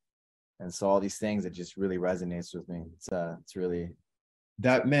yourself. And so all these things, it just really resonates with me. It's really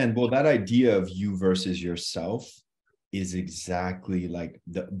that, man. Well, that idea of you versus yourself is exactly like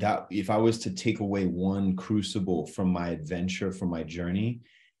that. If I was to take away one crucible from my adventure, from my journey,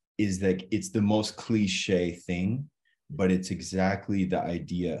 is that it's the most cliche thing, but it's exactly the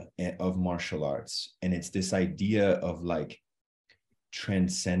idea of martial arts. And it's this idea of like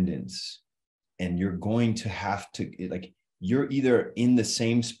transcendence. And you're going to have to, like, you're either in the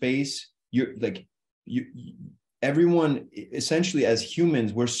same space, you're like, everyone, essentially as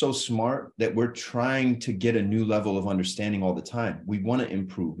humans, we're so smart that we're trying to get a new level of understanding all the time. We want to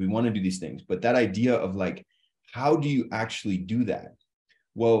improve, we want to do these things, but that idea of like, how do you actually do that?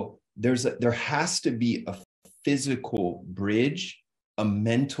 Well, there has to be a physical bridge, a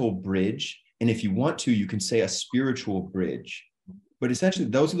mental bridge, and if you want to, you can say a spiritual bridge. But essentially,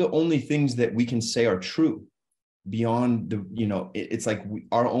 those are the only things that we can say are true. Beyond the, it's like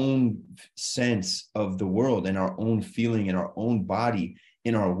our own sense of the world and our own feeling and our own body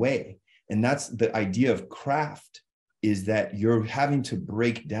in our way. And that's the idea of craft, is that you're having to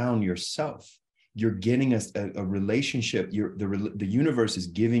break down yourself. You're getting a relationship. The universe is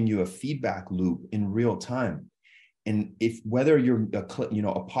giving you a feedback loop in real time. And if whether you're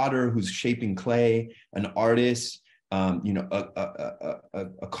a potter who's shaping clay, an artist,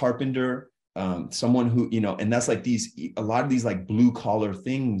 a carpenter, someone who, and that's like a lot of these like blue collar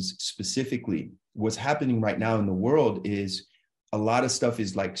things specifically, what's happening right now in the world is a lot of stuff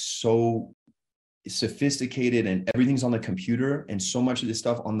is like so sophisticated and everything's on the computer. And so much of this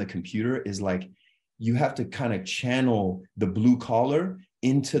stuff on the computer is like, you have to kind of channel the blue collar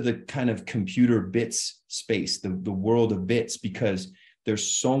into the kind of computer bits space, the world of bits, because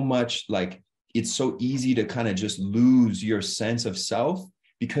there's so much, like, it's so easy to kind of just lose your sense of self,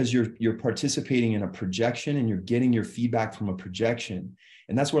 because you're participating in a projection and you're getting your feedback from a projection.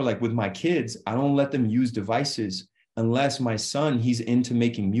 And that's where, like with my kids, I don't let them use devices unless my son, he's into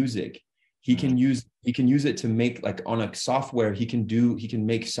making music. He can use it to make, like, on a software, he can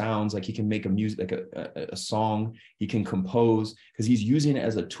make sounds, like he can make a music, like a song, he can compose, because he's using it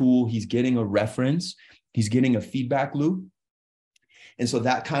as a tool. He's getting a reference, he's getting a feedback loop. And so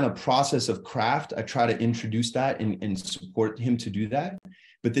that kind of process of craft, I try to introduce that and support him to do that.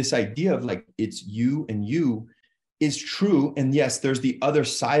 But this idea of like, it's you and you is true. And yes, there's the other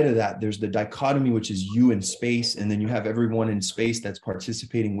side of that. There's the dichotomy, which is you in space. And then you have everyone in space that's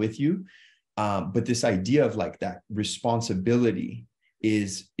participating with you. But this idea of like that responsibility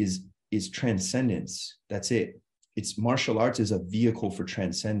is transcendence. That's it. It's martial arts is a vehicle for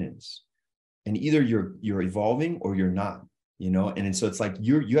transcendence. And either you're evolving or you're not. And so it's like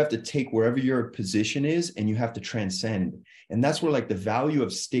you have to take wherever your position is and you have to transcend. And that's where, like, the value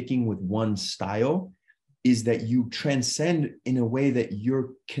of sticking with one style is that you transcend in a way that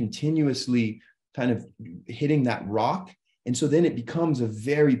you're continuously kind of hitting that rock. And so then it becomes a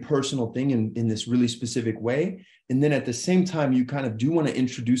very personal thing in this really specific way. And then at the same time, you kind of do want to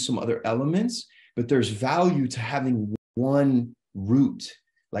introduce some other elements, but there's value to having one root,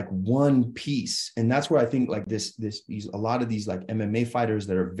 like one piece. And that's where I think like a lot of these like MMA fighters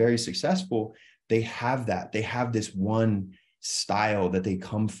that are very successful, they have this one style that they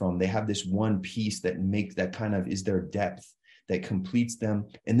come from. They have this one piece that kind of is their depth, that completes them.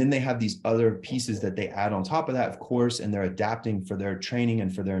 And then they have these other pieces that they add on top of that, of course, and they're adapting for their training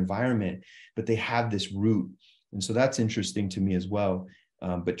and for their environment, but they have this root. And so that's interesting to me as well.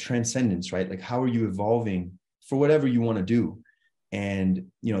 But transcendence, right? Like, how are you evolving for whatever you want to do? And,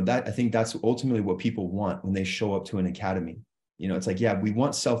 that, I think that's ultimately what people want when they show up to an academy. It's like, yeah, we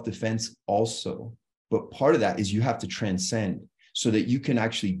want self-defense also, but part of that is you have to transcend so that you can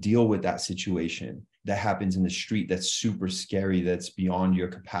actually deal with that situation that happens in the street that's super scary, that's beyond your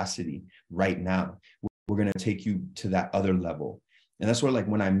capacity right now. We're going to take you to that other level. And that's where, like,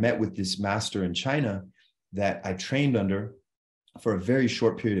 when I met with this master in China that I trained under for a very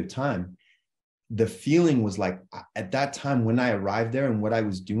short period of time, the feeling was like, at that time when I arrived there and what I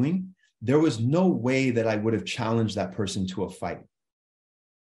was doing, there was no way that I would have challenged that person to a fight.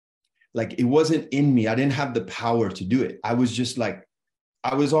 Like, it wasn't in me. I didn't have the power to do it. I was just like,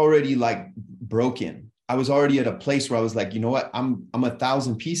 I was already like broken. I was already at a place where I was like, you know what? I'm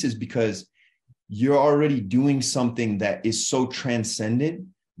 1,000 pieces, because you're already doing something that is so transcendent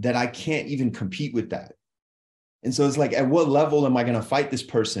that I can't even compete with that. And so it's like, at what level am I going to fight this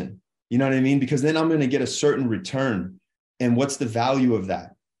person? You know what I mean? Because then I'm going to get a certain return. And what's the value of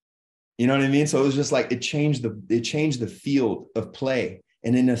that? You know what I mean? So it was just like, it changed the field of play.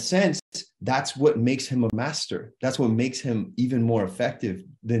 And in a sense, that's what makes him a master. That's what makes him even more effective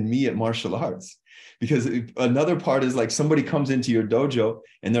than me at martial arts. Because another part is like, somebody comes into your dojo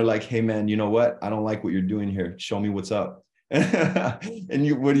and they're like, hey man, you know what? I don't like what you're doing here. Show me what's up.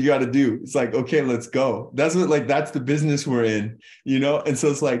 And what do you got to do? It's like, okay, let's go. That's the business we're in, you know? And so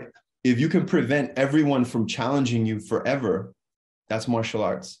it's like, if you can prevent everyone from challenging you forever, that's martial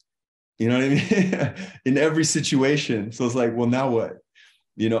arts. You know what I mean? In every situation. So it's like, well, now what?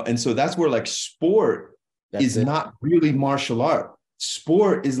 You know? And so that's where, like, sport is not really martial art.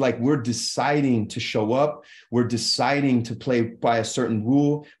 Sport is like, we're deciding to show up. We're deciding to play by a certain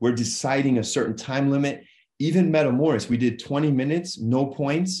rule. We're deciding a certain time limit. Even Metamoris, we did 20 minutes, no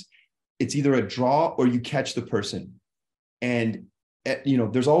points. It's either a draw or you catch the person. And, you know,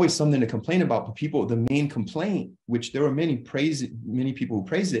 there's always something to complain about, but the main complaint, which there were many people who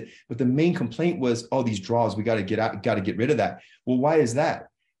praised it, but the main complaint was, oh, these draws, we got to get rid of that. Well, why is that?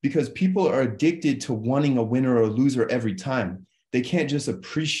 Because people are addicted to wanting a winner or a loser every time. They can't just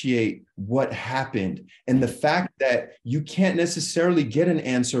appreciate what happened. And the fact that you can't necessarily get an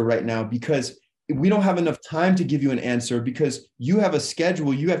answer right now, because we don't have enough time to give you an answer, because you have a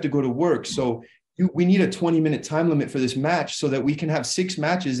schedule, you have to go to work. So we need a 20-minute time limit for this match so that we can have 6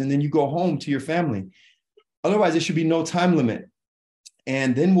 matches and then you go home to your family. Otherwise, there should be no time limit.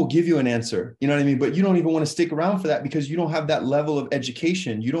 And then we'll give you an answer. You know what I mean? But you don't even want to stick around for that, because you don't have that level of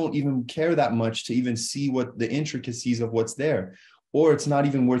education. You don't even care that much to even see what the intricacies of what's there, or it's not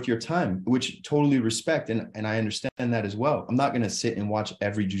even worth your time, which totally respect. And I understand that as well. I'm not going to sit and watch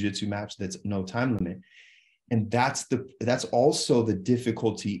every jiu-jitsu match that's no time limit. And that's also the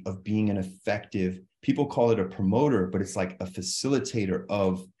difficulty of being an effective, people call it a promoter, but it's like a facilitator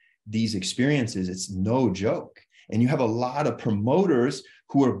of these experiences. It's no joke. And you have a lot of promoters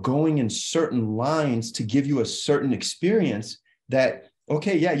who are going in certain lines to give you a certain experience that,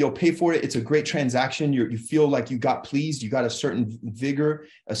 okay, yeah, you'll pay for it. It's a great transaction. You feel like you got pleased. You got a certain vigor,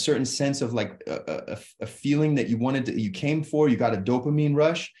 a certain sense of like a feeling that you came for. You got a dopamine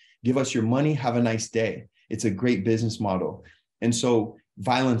rush. Give us your money. Have a nice day. It's a great business model. And so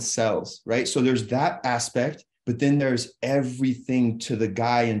violence sells, right? So there's that aspect, but then there's everything to the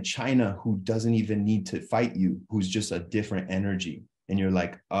guy in China who doesn't even need to fight you, who's just a different energy. And you're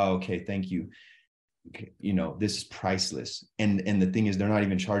like, oh, okay, thank you. Okay, you know, this is priceless. And the thing is, they're not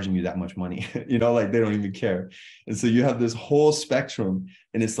even charging you that much money, you know, like they don't even care. And so you have this whole spectrum,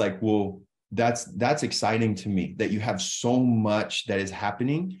 and it's like, well, that's exciting to me, that you have so much that is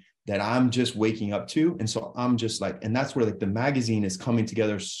happening that I'm just waking up to. And so I'm just like, and that's where like the magazine is coming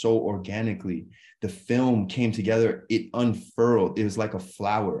together so organically. The film came together, it unfurled. It was like a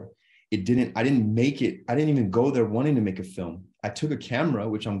flower. I didn't make it. I didn't even go there wanting to make a film. I took a camera,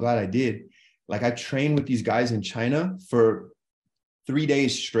 which I'm glad I did. Like, I trained with these guys in China for 3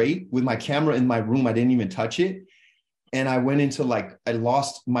 days straight with my camera in my room. I didn't even touch it. And I went into like, I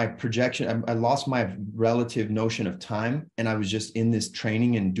lost my projection. I lost my relative notion of time. And I was just in this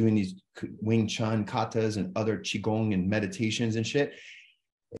training and doing these Wing Chun, katas, and other Qigong and meditations and shit.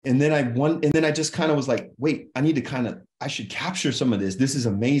 And then I just kind of was like, wait, I should capture some of this. This is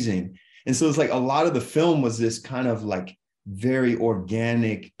amazing. And so it's like a lot of the film was this kind of like very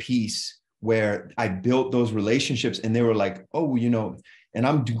organic piece where I built those relationships, and they were like, oh, you know, and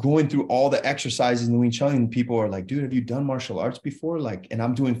I'm going through all the exercises in the Wing Chun, and people are like, dude, have you done martial arts before? Like, and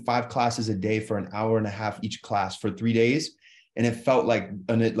I'm doing 5 classes a day for an hour and a half each class for 3 days. And it felt like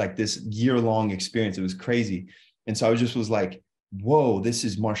this year-long experience. It was crazy. And so I was like, whoa, this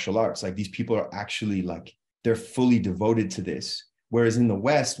is martial arts. Like, these people are actually like, they're fully devoted to this. Whereas in the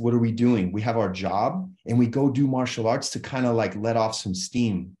West, what are we doing? We have our job and we go do martial arts to kind of like let off some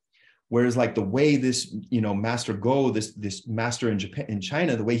steam. Whereas like the way this, you know, Master Go, this master in Japan, in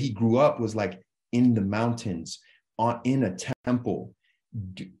China, the way he grew up was like in the mountains, in a temple,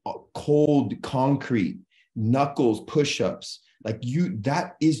 cold concrete, knuckles, push-ups, Like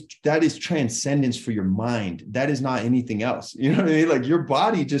that is transcendence for your mind. That is not anything else. You know what I mean? Like your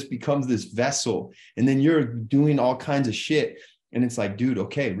body just becomes this vessel, and then you're doing all kinds of shit. And it's like, dude,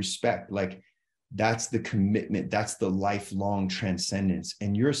 okay, respect. Like that's the commitment. That's the lifelong transcendence.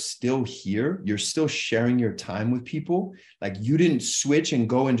 And you're still here. You're still sharing your time with people. Like you didn't switch and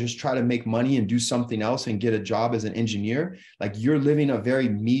go and just try to make money and do something else and get a job as an engineer. Like you're living a very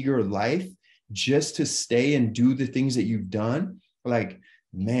meager life just to stay and do the things that you've done. Like,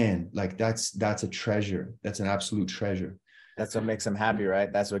 man, like that's a treasure. That's an absolute treasure. That's what makes him happy,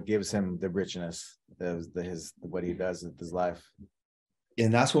 right? That's what gives him the richness, what he does with his life.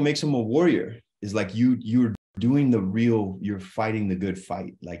 And that's what makes him a warrior, is like you're doing you're fighting the good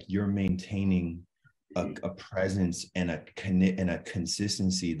fight. Like you're maintaining a presence and a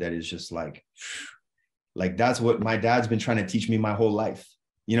consistency that is just like that's what my dad's been trying to teach me my whole life.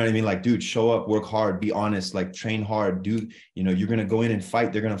 You know what I mean? Like, dude, show up, work hard, be honest, like train hard, dude. You know, you're going to go in and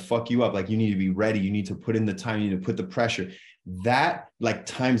fight. They're going to fuck you up. Like you need to be ready. You need to put in the time. You need to put the pressure. That like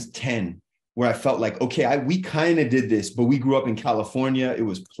times 10, where I felt like, okay, we kind of did this, but we grew up in California. It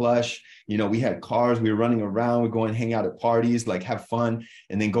was plush. You know, we had cars, we were running around, we go and hang out at parties, like have fun,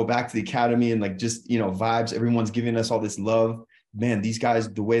 and then go back to the academy and like just, you know, vibes. Everyone's giving us all this love. Man, these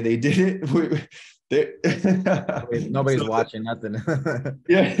guys, the way they did it, nobody's watching nothing.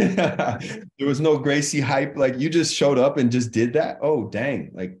 Yeah. There was no Gracie hype. Like you just showed up and just did that. Oh,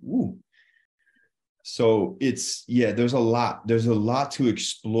 dang. Like, ooh. So there's a lot to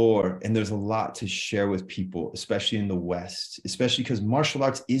explore, and there's a lot to share with people, especially in the West, especially because martial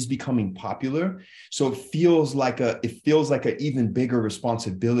arts is becoming popular. So it feels like an even bigger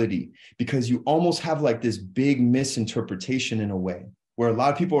responsibility, because you almost have like this big misinterpretation in a way, where a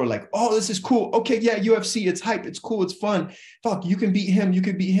lot of people are like, oh, this is cool. Okay, yeah, UFC, it's hype, it's cool, it's fun. Fuck, you can beat him, you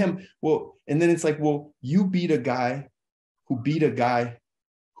can beat him. Well, and then it's like, well, you beat a guy who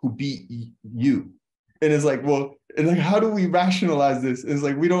beat you. And it's like, well, and like, how do we rationalize this? It's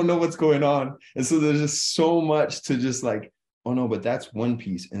like, we don't know what's going on. And so there's just so much to just like, oh no, but that's one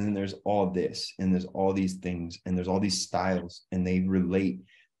piece. And then there's all this, and there's all these things, and there's all these styles, and they relate,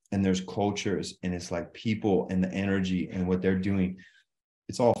 and there's cultures, and it's like people and the energy and what they're doing.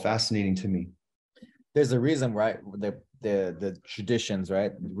 It's all fascinating to me. There's a reason, right? The traditions,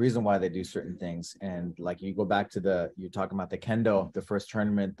 right? The reason why they do certain things. And like you go back to you're talking about the kendo, the first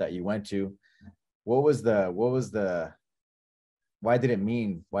tournament that you went to. Why did it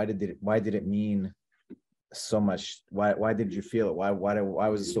mean so much? Why did you feel it? Why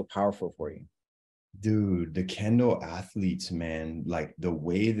was it so powerful for you? Dude, the kendo athletes, man, like the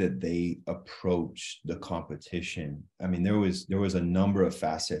way that they approach the competition. I mean, there was a number of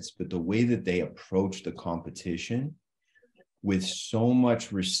facets, but the way that they approach the competition with so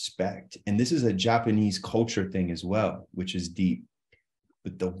much respect, and this is a Japanese culture thing as well, which is deep.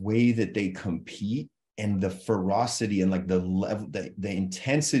 But the way that they compete, and the ferocity, and like the level, the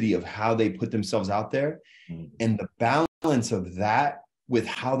intensity of how they put themselves out there, and the balance of that with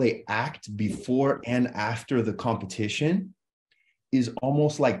how they act before and after the competition is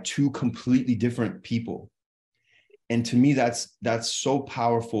almost like two completely different people. And to me, that's so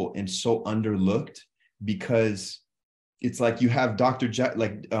powerful and so underlooked, because it's like you have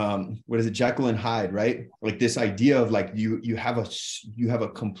Jekyll and Hyde, right? Like this idea of like you have a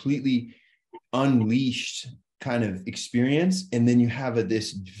completely unleashed kind of experience, and then you have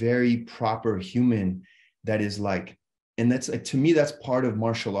this very proper human that is like, and that's like, to me, that's part of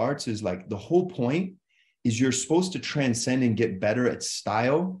martial arts, is like the whole point is you're supposed to transcend and get better at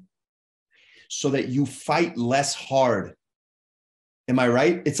style so that you fight less hard. Am I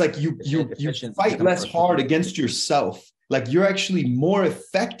right? It's like you fight less hard against yourself. Like you're actually more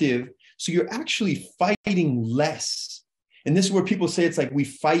effective. So you're actually fighting less. And this is where people say it's like we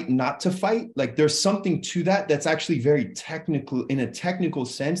fight not to fight. Like there's something to that that's actually very technical. In a technical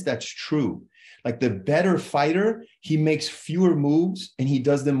sense, that's true. Like the better fighter, he makes fewer moves and he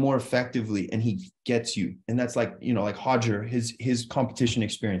does them more effectively, and he gets you. And that's like, you know, like Hodger, his competition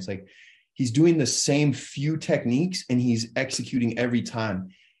experience, like he's doing the same few techniques and he's executing every time.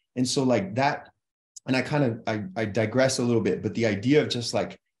 And so like that, and I digress a little bit, but the idea of just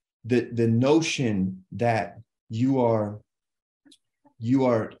like the notion that you are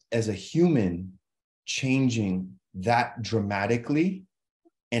as a human changing that dramatically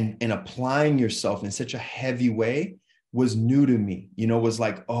and applying yourself in such a heavy way was new to me, you know, was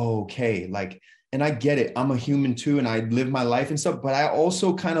like, oh, okay. Like, and I get it. I'm a human too. And I live my life and stuff, but I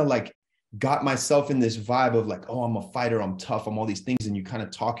also kind of like got myself in this vibe of like, oh, I'm a fighter, I'm tough, I'm all these things. And you kind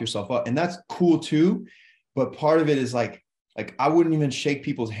of talk yourself up, and that's cool too. But part of it is like I wouldn't even shake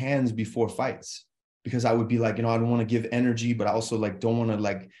people's hands before fights. because I would be like, you know, I don't want to give energy, but I also like don't want to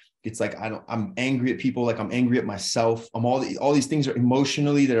like, it's like I'm angry at people, like I'm angry at myself. All these things are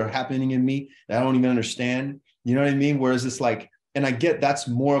emotionally that are happening in me that I don't even understand. You know what I mean? Whereas it's like, and I get that's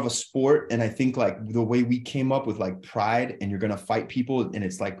more of a sport. And I think like the way we came up with like pride, and you're going to fight people and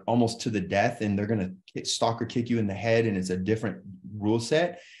it's like almost to the death, and they're going to stalker kick you in the head, and it's a different rule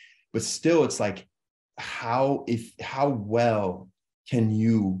set. But still, it's like, how well can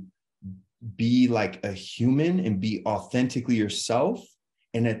you be like a human and be authentically yourself,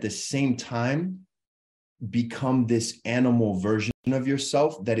 and at the same time become this animal version of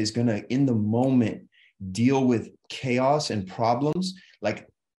yourself that is going to, in the moment, deal with chaos and problems? Like,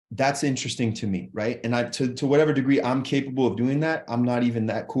 that's interesting to me, right? And to whatever degree I'm capable of doing that, I'm not even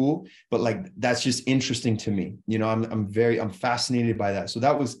that cool, but like, that's just interesting to me. You know, I'm fascinated by that. So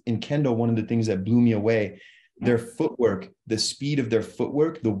that was in kendo, one of the things that blew me away. Their footwork, the speed of their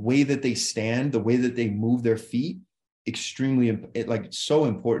footwork, the way that they stand, the way that they move their feet, extremely like so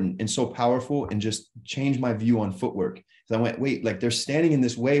important and so powerful, and just changed my view on footwork. So I went, wait, like they're standing in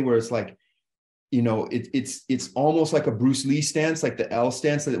this way where it's like, you know, it's almost like a Bruce Lee stance, like the L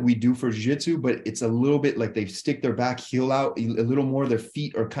stance that we do for jiu-jitsu, but it's a little bit like they stick their back heel out a little more. Their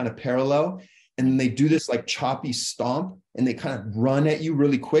feet are kind of parallel, and then they do this like choppy stomp, and they kind of run at you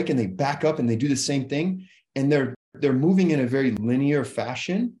really quick, and they back up and they do the same thing. And they're moving in a very linear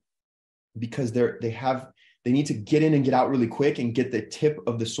fashion, because they need to get in and get out really quick and get the tip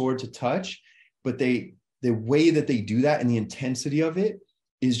of the sword to touch. But the way that they do that and the intensity of it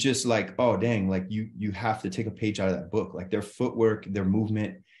is just like, oh dang, like you have to take a page out of that book. Like their footwork, their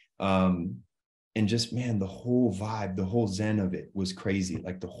movement, and just, man, the whole vibe, the whole zen of it was crazy.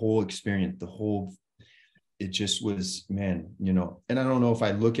 Like the whole experience, it just was, man, you know. And I don't know if I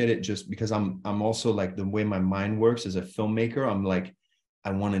look at it just because I'm also like, the way my mind works as a filmmaker, I'm like,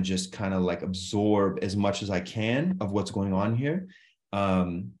 I want to just kind of like absorb as much as I can of what's going on here.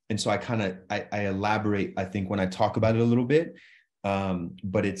 And so I elaborate, I think, when I talk about it a little bit.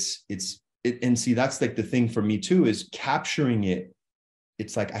 But and see, that's like the thing for me too, is capturing it.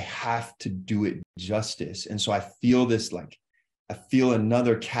 It's like, I have to do it justice. And so I feel this, like, I feel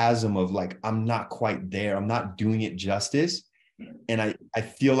another chasm of like, I'm not quite there. I'm not doing it justice. And I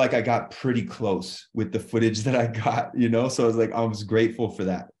feel like I got pretty close with the footage that I got, you know? So I was like, I was grateful for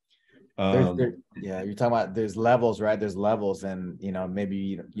that. Yeah, you're talking about there's levels, right? There's levels, and you know, maybe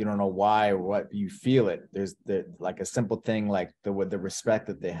you don't know why or what, you feel it. There's like a simple thing like the respect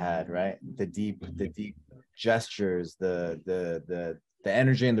that they had, right? The deep gestures, the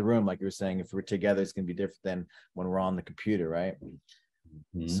energy in the room, like you were saying, if we're together, it's gonna be different than when we're on the computer, right?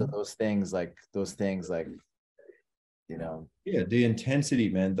 Mm-hmm. So those things like, you know. Yeah, the intensity,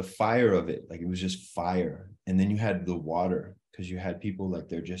 man, the fire of it, like it was just fire. And then you had the water, because you had people like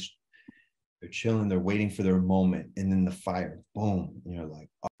they're chilling, they're waiting for their moment, and then the fire, boom, and you're like,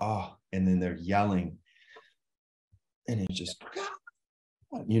 ah, and then they're yelling, and it just,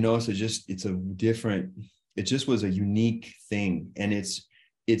 you know, so it just was a unique thing. And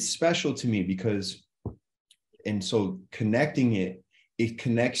it's special to me because, and so connecting it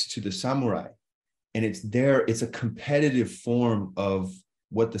connects to the samurai, and it's a competitive form of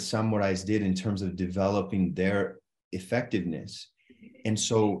what the samurais did in terms of developing their effectiveness. And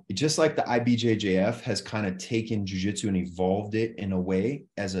so just like the IBJJF has kind of taken jiu-jitsu and evolved it in a way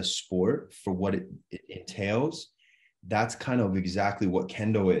as a sport for what it entails, that's kind of exactly what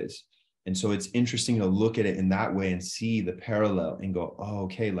kendo is. And so it's interesting to look at it in that way and see the parallel and go, oh,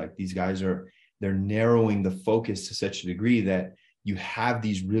 okay, like these guys they're narrowing the focus to such a degree that you have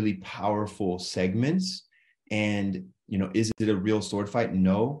these really powerful segments. And, you know, is it a real sword fight?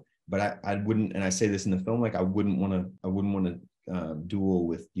 No, but I wouldn't, and I say this in the film, like I wouldn't want to duel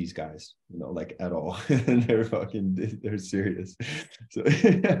with these guys, you know, like at all. they're serious. So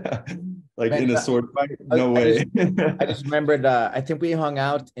like, man, in a sword fight, no way. I just remembered, I think we hung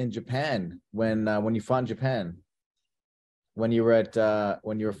out in Japan when you fought in Japan, when you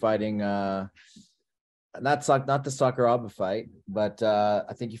were fighting, not the soccer Alba fight, but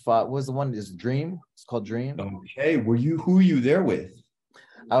I think you fought, what was the one, is Dream? It's called Dream. Okay, who were you there with?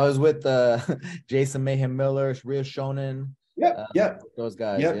 I was with Jason Mayhem Miller, Rhea Shonen. Yeah, those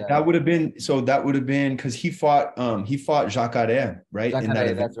guys. Yeah, that would have been because he fought Jacare, right? Jacare, in that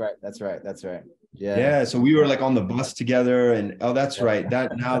event. That's right. Yeah. So we were like on the bus together, and that's right.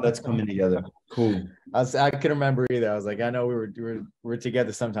 That's coming together. Cool. I couldn't remember either. I was like, I know we were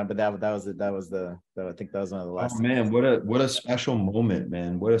together sometime, but that was I think that was one of the last. Oh man, what a special moment,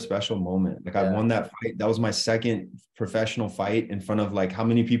 man! What a special moment! Like, I won that fight. That was my second professional fight in front of, like, how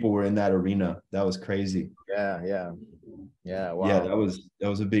many people were in that arena? That was crazy. Yeah. Yeah. Yeah, Wow. that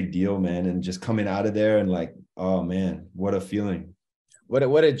was a big deal, man. And just coming out of there and like, oh man, what a feeling.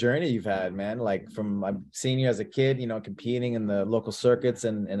 What a journey you've had, man. Like from I've seen you as a kid, you know, competing in the local circuits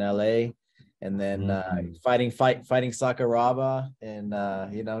in LA, and then Mhm. fighting Sakuraba in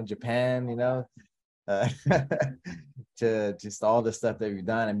you know, Japan, you know, uh, to just all the stuff that you've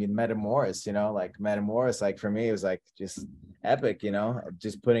done. I mean, Metamoris, you know, like Metamoris, like for me, it was like just epic, you know,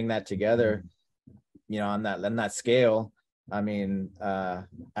 just putting that together, you know, on that scale. I mean,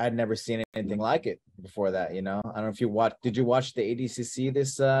 I'd never seen anything like it before that, you know. I don't know if you did you watch the ADCC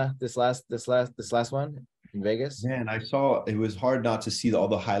this last one in Vegas? Man, I saw it was hard not to see all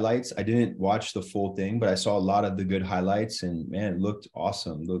the highlights. I didn't watch the full thing, but I saw a lot of the good highlights and man, it looked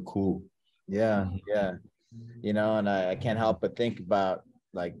awesome, looked cool. Yeah, Mhm. yeah. You know, and I can't help but think about,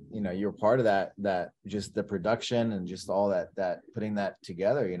 like, you know, you're part of that just the production and just all that putting that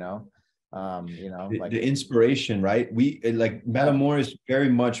together, you know. You know, like, The inspiration, right? Like yeah, Metamoris very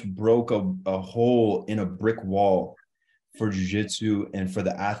much broke a hole in a brick wall for jiu-jitsu and for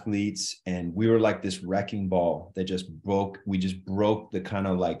the athletes. And we were like this wrecking ball that just broke. We just broke the kind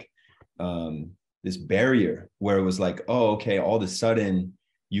of like this barrier where it was like, oh, okay, all of a sudden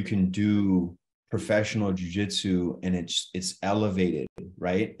you can do professional jiu-jitsu and it's elevated,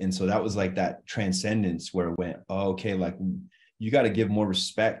 right? And so that was like that transcendence where it went, oh, okay, like you got to give more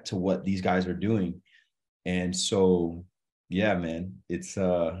respect to what these guys are doing. And so yeah, man, it's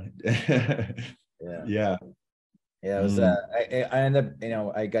yeah. yeah. Yeah, it was. Mm. I ended up, you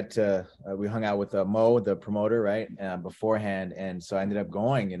know, I got to. We hung out with Mo, the promoter, right, beforehand, and so I ended up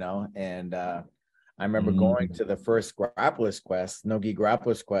going, you know, and I remember going Mm. to the first Grappler's Quest, Nogi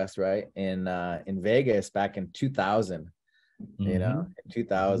Grappler's Quest, right, in Vegas back in 2000, you know, Mhm. in Mhm.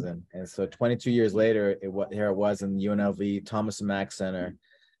 2000, and so 22 years later, here it was in UNLV Thomas and Mack Center,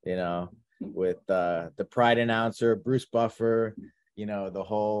 you know, with the Pride announcer Bruce Buffer, you know,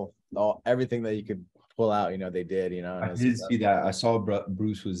 everything that you could pull out, you know, they did, you know, and I it was did see that. I saw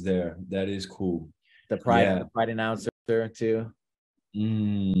Bruce was there. That is cool. the Yeah. Pride announcer too.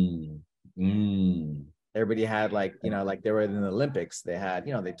 Mm. Mm. Everybody had, like, you know, like they were in the Olympics. They had,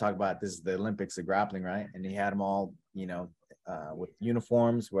 you know, they talk about this is the Olympics of grappling, right? And he had them all, you know, with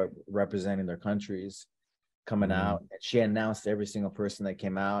uniforms representing their countries coming Mm. out. And she announced every single person that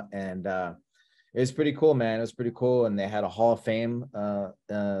came out, and it was pretty cool, man. It was pretty cool, and they had a Hall of Fame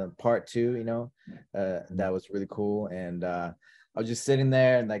part too, you know, that was really cool. And I was just sitting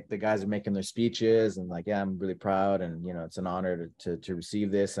there, and like the guys are making their speeches, and like, yeah, I'm really proud, and you know, it's an honor to receive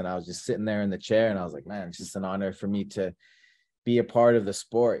this. And I was just sitting there in the chair, and I was like, man, it's just an honor for me to be a part of the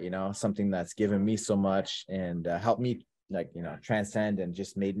sport, you know, something that's given me so much and helped me, like, you know, transcend and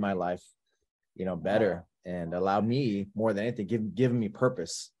just made my life, you know, better and allowed me more than anything, given me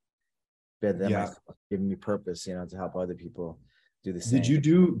purpose better than Yeah. myself, giving me purpose, you know, to help other people do the Did same. you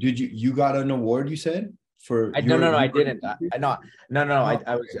do, you got an award, you said, for I no no no you I were, didn't. I no no no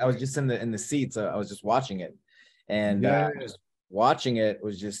oh, I was just in the seats. I was just watching it, and yeah. just watching it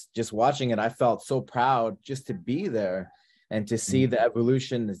was just watching it. I felt so proud just to be there and to see the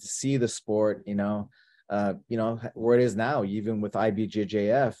evolution, to see the sport. You know where it is now, even with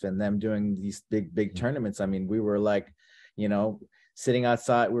IBJJF and them doing these big tournaments. I mean, we were like, you know, sitting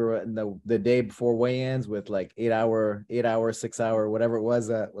outside. We were in the day before weigh-ins with like 8 hour, 6 hour, whatever it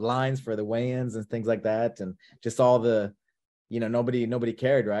was, lines for the weigh-ins and things like that, and just all the, you know, nobody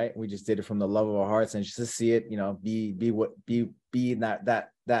cared, right? We just did it from the love of our hearts, and just to see it, you know, be in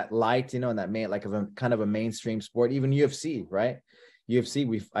that light, you know, and that main, like, of a kind of a mainstream sport. Even UFC, right?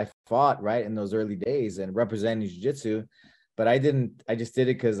 UFC, I fought, right, in those early days and representing jiu-jitsu, but I didn't. I just did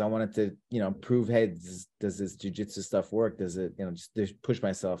it because I wanted to, you know, prove, hey, does this jiu-jitsu stuff work? Does it, you know, just push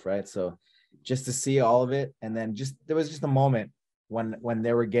myself, right? So just to see all of it, and then just there was just a moment when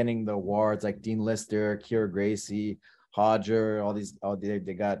they were getting the awards, like Dean Lister, Kira Gracie, Hodger, all these,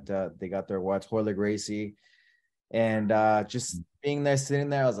 they got their awards, Ralek Gracie, and just being there, sitting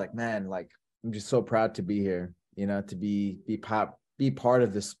there, I was like, man, like, I'm just so proud to be here, you know, to be part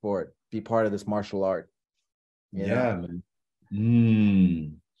of this sport, be part of this martial art, you know. Yeah, man.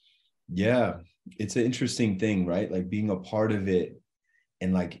 Mm. Yeah. It's an interesting thing, right? Like being a part of it.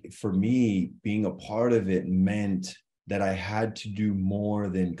 And like for me, being a part of it meant that I had to do more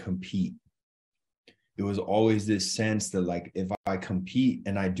than compete. It was always this sense that like if I compete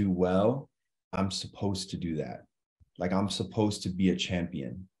and I do well, I'm supposed to do that. Like I'm supposed to be a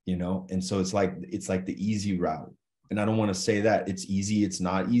champion, you know? And so it's like the easy route. And I don't want to say that it's easy, it's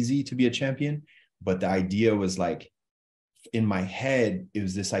not easy to be a champion, but the idea was like in my head, it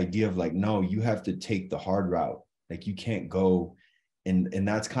was this idea of like, no, you have to take the hard route. Like you can't go And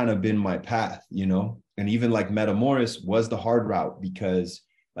that's kind of been my path, you know. And even like Metamoris was the hard route, because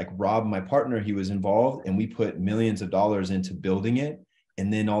like Rob, my partner, he was involved and we put millions of dollars into building it.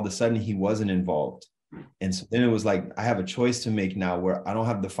 And then all of a sudden he wasn't involved. And so then it was like, I have a choice to make now where I don't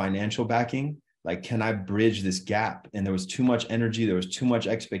have the financial backing. Like, can I bridge this gap? And there was too much energy. There was too much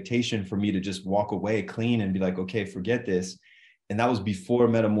expectation for me to just walk away clean and be like, okay, forget this. And that was before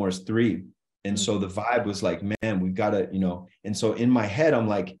Metamoris 3. And so the vibe was like, man, we've got to, you know, and so in my head, I'm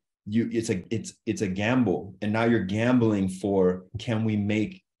like, it's a gamble. And now you're gambling for, can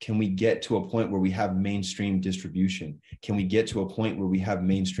we get to a point where we have mainstream distribution? Can we get to a point where we have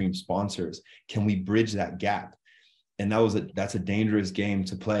mainstream sponsors? Can we bridge that gap? And that's a dangerous game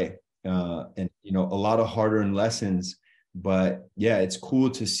to play. And, you know, a lot of hard-earned lessons, but yeah, it's cool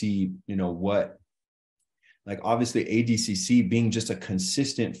to see, you know, what, like obviously ADCC being just a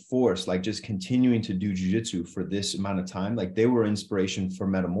consistent force, like just continuing to do jiu-jitsu for this amount of time, like they were inspiration for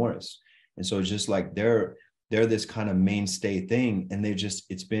Metamoris. And so it's just like they're this kind of mainstay thing, and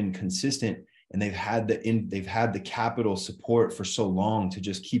it's been consistent, and they've had the capital support for so long to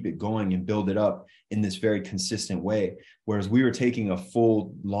just keep it going and build it up in this very consistent way. Whereas we were taking a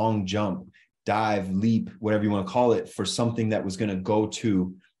full long jump, dive, leap, whatever you want to call it, for something that was going to go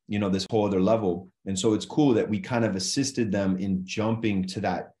to, you know, this whole other level. And so it's cool that we kind of assisted them in jumping to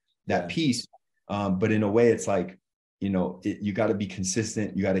that piece. But in a way, it's like, you know, you got to be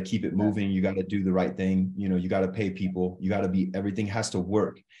consistent. You got to keep it moving. You got to do the right thing. You know, you got to pay people. You got to everything has to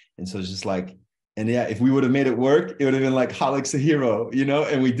work. And so it's just like, and yeah, if we would have made it work, it would have been like Halek's a hero, you know,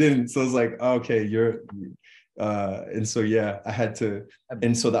 and we didn't. So it's like, okay, and so, yeah, I had to.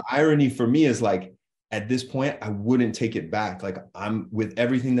 And so the irony for me is like, at this point, I wouldn't take it back. Like, I'm with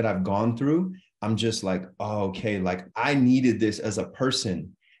everything that I've gone through, I'm just like, oh, okay, like I needed this as a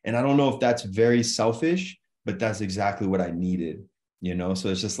person. And I don't know if that's very selfish, but that's exactly what I needed, you know? So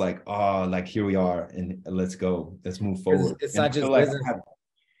it's just like, oh, like here we are, and let's go, let's move forward. It's not just business.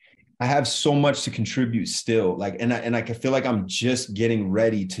 I have so much to contribute still, like, and I feel like I'm just getting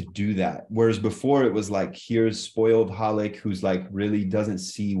ready to do that. Whereas before it was like, here's spoiled Halek, who's like really doesn't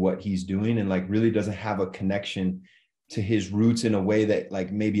see what he's doing and like really doesn't have a connection to his roots in a way that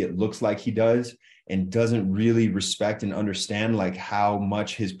like maybe it looks like he does, and doesn't really respect and understand like how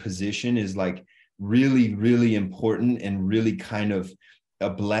much his position is like really, really important and really kind of a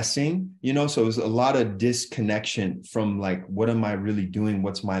blessing, you know? So it was a lot of disconnection from like, what am I really doing?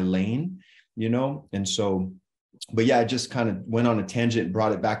 What's my lane, you know? And so, but yeah, I just kind of went on a tangent,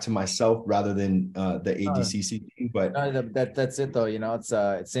 brought it back to myself rather than the ADCC thing. But that's it though. You know,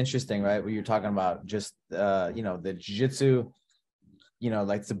 it's interesting, right? What you're talking about, just, you know, the jiu-jitsu, you know,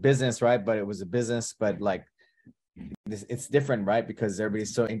 like it's a business, right? But it was a business, but like it's different, right? Because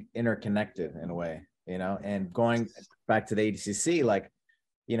everybody's so interconnected in a way, you know. And going back to the ADCC, like,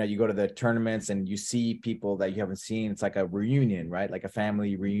 you know, you go to the tournaments and you see people that you haven't seen. It's like a reunion, right? Like a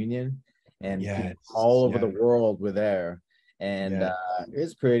family reunion, and all over the world were there. And it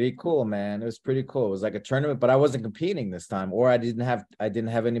was pretty cool, man. It was pretty cool. It was like a tournament, but I wasn't competing this time, or I didn't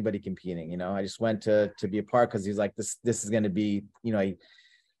have anybody competing, you know. I just went to be a part, because he's like, this is going to be, you know,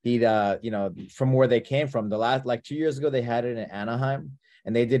 he'd you know, from where they came from, the last, like 2 years ago, they had it in Anaheim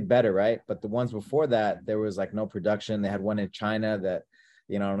and they did better, right? But the ones before that, there was like no production. They had one in China that,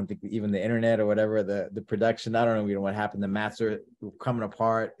 you know, I don't think even the internet or whatever, the production, I don't know, you know, what happened. The mats are coming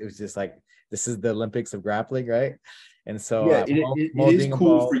apart. It was just like, this is the Olympics of grappling, right? And so yeah, it is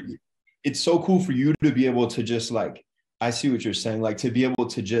cool for you. It's so cool for you to be able to just like, I see what you're saying, like to be able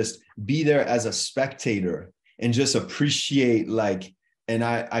to just be there as a spectator and just appreciate, like, and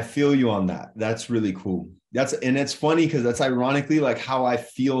I feel you on that. That's really cool. And it's funny because that's ironically like how I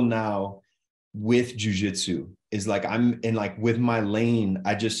feel now with jiu-jitsu, is like I'm in, like with my lane,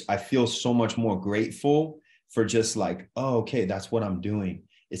 I feel so much more grateful for just like, oh, okay, that's what I'm doing.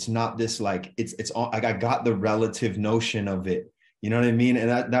 It's not this like, it's like I got the relative notion of it. You know what I mean? And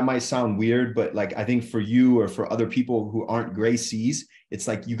that might sound weird, but like, I think for you or for other people who aren't Gracies, it's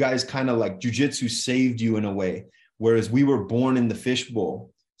like you guys kind of like jiu-jitsu saved you in a way, whereas we were born in the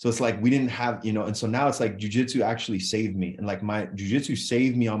fishbowl. So it's like we didn't have, you know, and so now it's like jiu-jitsu actually saved me. And like my jiu-jitsu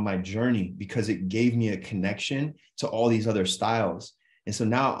saved me on my journey because it gave me a connection to all these other styles. And so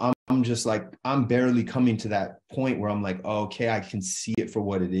now I'm just like, I'm barely coming to that point where I'm like, oh, okay, I can see it for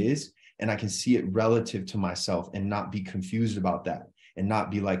what it is. And I can see it relative to myself and not be confused about that, and not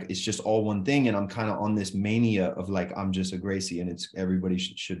be like, it's just all one thing. And I'm kind of on this mania of like, I'm just a Gracie and it's everybody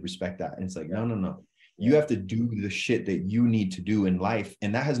should respect that. And it's like, no. You have to do the shit that you need to do in life.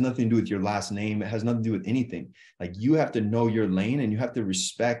 And that has nothing to do with your last name. It has nothing to do with anything. Like you have to know your lane, and you have to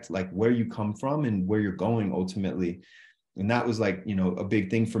respect like where you come from and where you're going ultimately. And that was like, you know, a big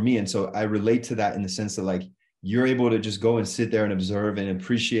thing for me. And so I relate to that in the sense that like, you're able to just go and sit there and observe and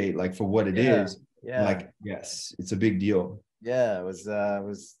appreciate like for what it is. Yeah. Like, yes, it's a big deal. Yeah, it was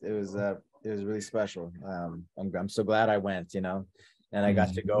really special. I'm so glad I went, you know, and I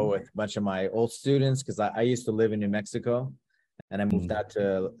got to go with a bunch of my old students because I used to live in New Mexico and I moved out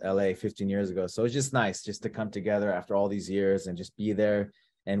to LA 15 years ago. So it's just nice just to come together after all these years and just be there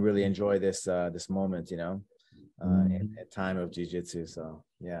and really enjoy this moment, you know, in time of jiu-jitsu. So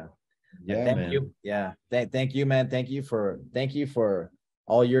yeah. Yeah, thank man. you. Yeah. Thank you, man. Thank you for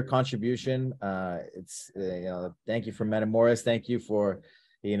all your contribution. You know, thank you for Metamoris. Thank you for,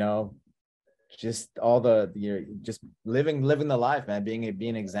 you know, just all the, you're just living the life, man, being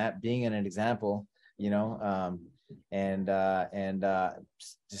an example, you know,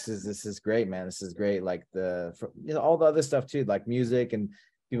 this is great, man. This is great. Like you know, all the other stuff too, like music, and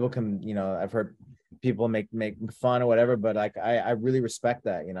people can, you know, I've heard people make fun or whatever, but like I really respect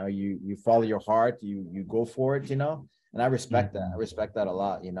that, you know, you follow your heart, you go for it, you know, and I respect that. I respect that a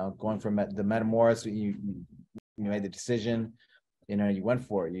lot, you know, going from the Metamoris, you made the decision, you know, you went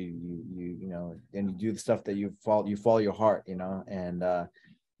for it, you know, and you do the stuff that you follow your heart, you know, and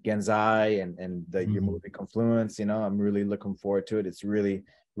GENZAI and your movie Confluence, you know, I'm really looking forward to it. It's really,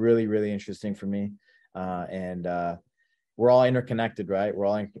 really, really interesting for me. We're all interconnected, right? We're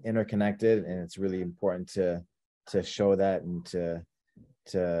all interconnected, and it's really important to show that and to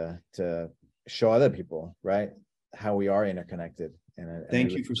show other people, right, how we are interconnected. And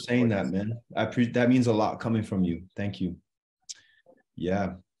thank you for saying that, man. That means a lot coming from you. Thank you.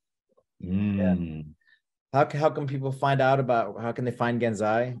 Yeah. Yeah. How can people find out about, how can they find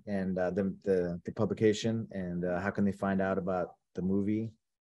GENZAI and the publication, and how can they find out about the movie?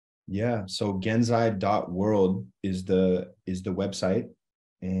 Yeah, so genzai.world is the website,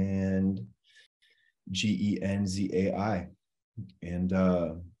 and GENZAI, and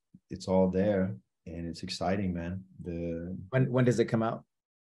it's all there, and it's exciting, man. When does it come out?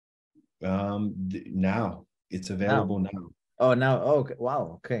 Now it's available now. Oh, now. Oh, okay.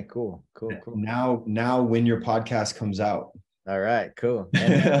 Wow. Okay, cool. Now when your podcast comes out. All right, cool.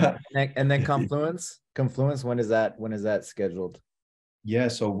 And then Confluence, when is that scheduled? Yeah,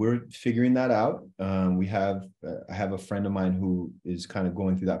 so we're figuring that out. I have a friend of mine who is kind of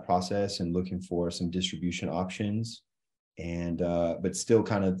going through that process and looking for some distribution options, and but still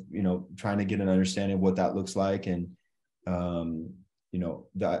kind of, you know, trying to get an understanding of what that looks like. And you know,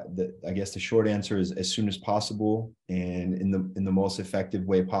 I guess the short answer is as soon as possible and in the most effective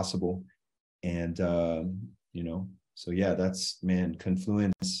way possible. And you know, so yeah, that's, man,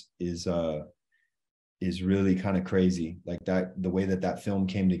 Confluence is really kind of crazy. Like that, the way that film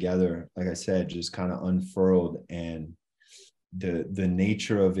came together, like I said, just kind of unfurled, and the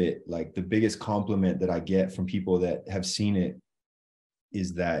nature of it, like the biggest compliment that I get from people that have seen it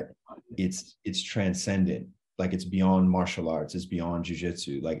is that it's transcendent. Like it's beyond martial arts, it's beyond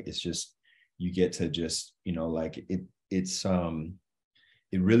jiu-jitsu. Like it's just, you get to just, you know, like it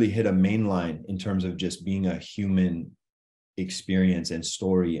really hit a main line in terms of just being a human experience and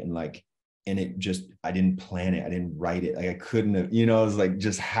story. And like, and it just, I didn't plan it, I didn't write it, like I couldn't have, you know, it was like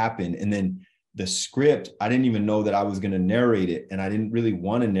just happened. And then the script, I didn't even know that I was going to narrate it, and I didn't really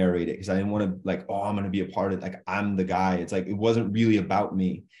want to narrate it because I didn't want to, like, oh, I'm going to be a part of it, like I'm the guy. It's like, it wasn't really about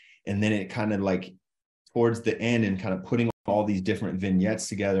me. And then it kind of like towards the end, and kind of putting all these different vignettes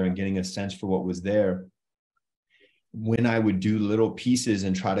together and getting a sense for what was there, when I would do little pieces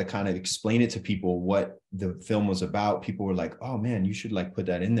and try to kind of explain it to people what the film was about, people were like, oh man, you should like put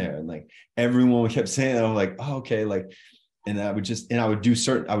that in there. And like everyone kept saying that. I'm like, oh, okay. Like, and I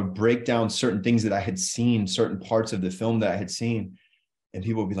would break down certain things that I had seen, certain parts of the film that I had seen. And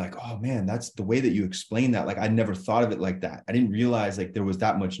people would be like, oh man, that's the way that you explain that. Like, I never thought of it like that. I didn't realize like there was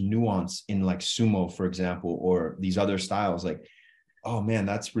that much nuance in like sumo, for example, or these other styles. Like, oh man,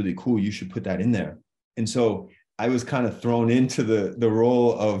 that's really cool. You should put that in there. And so I was kind of thrown into the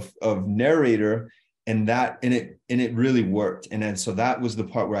role of narrator, and it really worked. And then, so that was the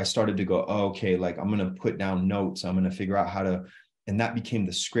part where I started to go, oh, okay, like I'm going to put down notes. I'm going to figure out how to, and that became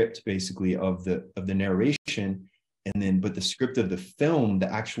the script basically of the narration. And then, but the script of the film,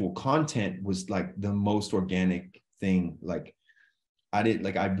 the actual content was like the most organic thing. Like I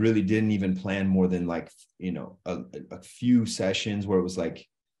really didn't even plan more than like, you know, a few sessions where it was like,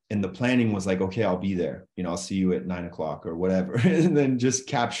 and the planning was like, okay, I'll be there, you know, I'll see you at 9 o'clock or whatever. And then just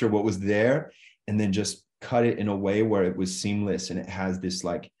capture what was there, and then just cut it in a way where it was seamless. And it has this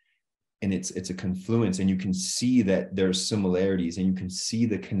like, and it's a confluence, and you can see that there's similarities, and you can see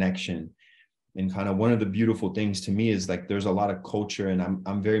the connection. And kind of one of the beautiful things to me is like, there's a lot of culture, and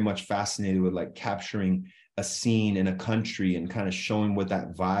I'm very much fascinated with like capturing a scene in a country and kind of showing what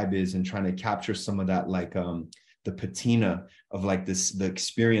that vibe is and trying to capture some of that, like the patina of like the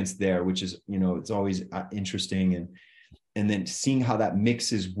experience there, which is, you know, it's always interesting. And then seeing how that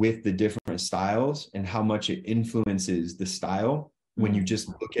mixes with the different styles and how much it influences the style when you just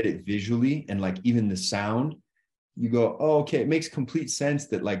look at it visually, and like even the sound, you go, oh, okay, it makes complete sense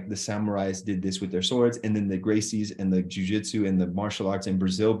that like the samurais did this with their swords, and then the Gracies and the jiu-jitsu and the martial arts in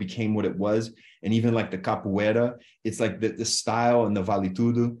Brazil became what it was. And even like the capoeira, it's like the style and the vale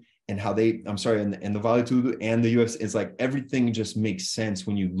tudo and how they, I'm sorry, and the vale tudo and the UFC, it's like everything just makes sense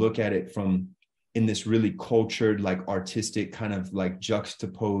when you look at it from in this really cultured, like artistic kind of like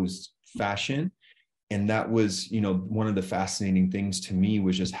juxtaposed fashion. And that was, you know, one of the fascinating things to me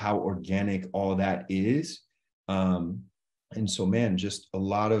was just how organic all that is. And so, man, just a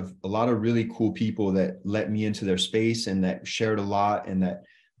lot of really cool people that let me into their space and that shared a lot, and that,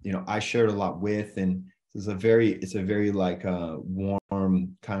 you know, I shared a lot with. And it's a very like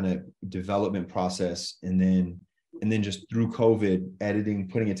warm kind of development process. And then just through COVID, editing,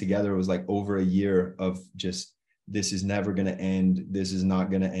 putting it together, was like over a year of just, this is never going to end. This is not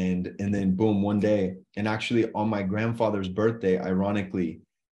going to end. And then boom, one day, and actually on my grandfather's birthday, ironically,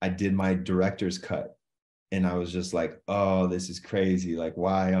 I did my director's cut. And I was just like, oh, this is crazy. Like,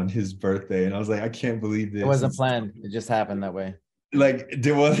 why on his birthday? And I was like, I can't believe this. It wasn't planned. It just happened that way. Like,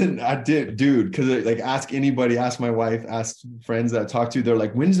 it wasn't, I did, dude, because like ask anybody, ask my wife, ask friends that I talk to, they're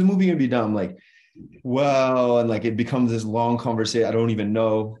like, when's the movie gonna be done? I'm like, well, and like it becomes this long conversation. I don't even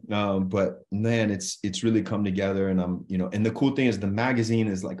know. But man, it's really come together. And I'm, you know, and the cool thing is the magazine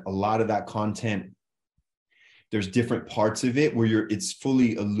is like a lot of that content. There's different parts of it where it's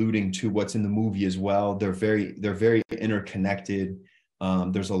fully alluding to what's in the movie as well. They're very interconnected.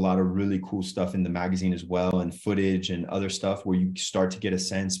 There's a lot of really cool stuff in the magazine as well, and footage and other stuff where you start to get a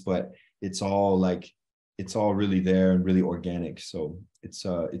sense, but it's all really there and really organic. So it's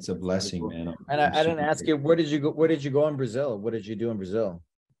a blessing, man. And I didn't ask you, where did you go in Brazil? What did you do in Brazil?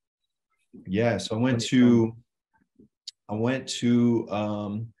 Yeah, so I went to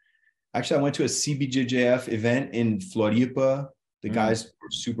a CBJJF event in Floripa. The guys were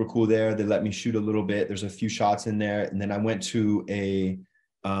super cool there. They let me shoot a little bit. There's a few shots in there. And then I went to a,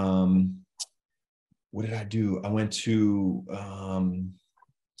 what did I do? I went to,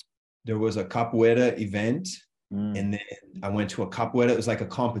 there was a capoeira event. And then I went to a capoeira. It was like a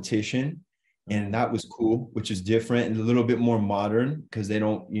competition. And that was cool, which is different and a little bit more modern, because they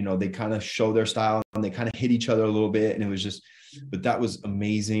don't, you know, they kind of show their style and they kind of hit each other a little bit. And it was just, but that was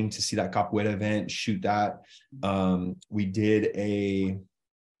amazing to see that capoeira event, shoot that. We did a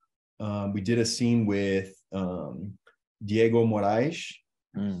scene with Diego Moraes,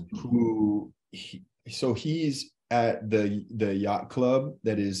 who he's at the yacht club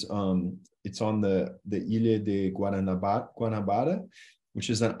that is it's on the Ilha de Guanabara, which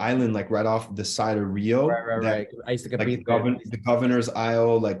is an island like right off the side of Rio. Right. I used to compete the Governor's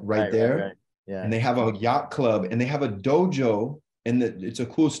Isle, like right there. Right. Yeah. And they have a yacht club and they have a dojo. And it's a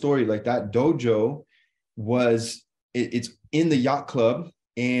cool story. Like that dojo it's in the yacht club,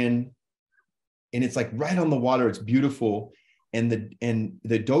 and it's like right on the water. It's beautiful. And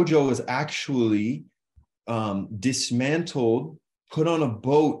the dojo was actually dismantled, put on a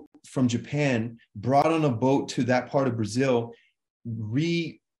boat from Japan, brought on a boat to that part of Brazil,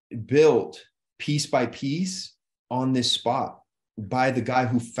 rebuilt piece by piece on this spot by the guy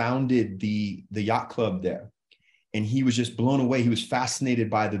who founded the yacht club there. And he was just blown away. He was fascinated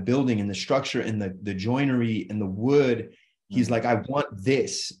by the building and the structure and the joinery and the wood. He's like, I want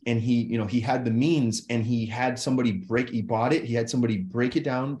this. And he had the means, and he had somebody he bought it. He had somebody break it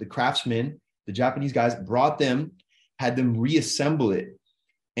down. The craftsmen, the Japanese guys, brought them, had them reassemble it.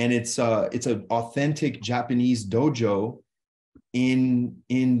 And it's an authentic Japanese dojo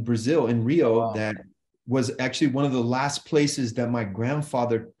in Brazil, in Rio. Wow. That was actually one of the last places that my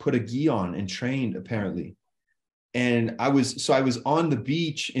grandfather put a gi on and trained, apparently. And I was on the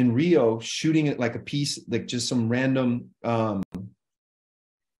beach in Rio shooting it like a piece, like just some random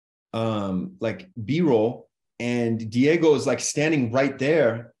like B-roll. And Diego is like standing right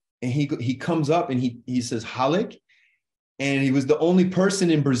there, and he comes up and he says, Ralek. And he was the only person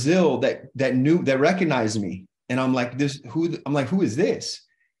in Brazil that recognized me. And I'm like, who is this?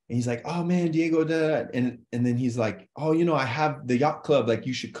 And he's like, oh man, Diego, and then he's like, oh, you know, I have the yacht club, like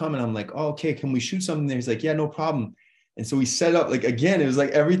you should come. And I'm like, oh, okay, can we shoot something there? He's like, yeah, no problem. And so we set up, like, again, it was like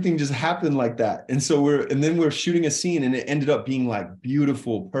everything just happened like that. And so we're shooting a scene, and it ended up being like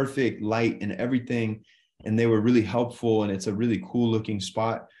beautiful, perfect light and everything. And they were really helpful, and it's a really cool looking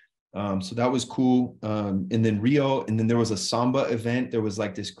spot. So that was cool. And then Rio, and then there was a samba event. There was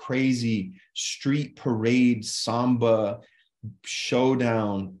like this crazy street parade samba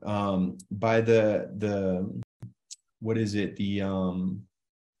showdown by the what is it? The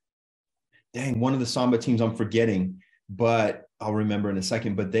dang, one of the samba teams I'm forgetting, but I'll remember in a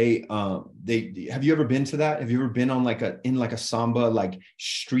second. But they have you ever been to that? Have you ever been on like a samba like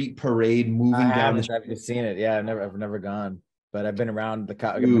street parade moving down the street? I've seen it. Yeah, I've never gone, but I've been around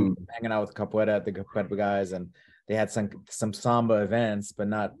I've been hanging out with Capoeira, the Capoeira guys, and they had some samba events, but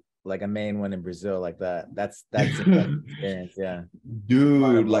not like a main one in Brazil like that. That's an experience. Yeah,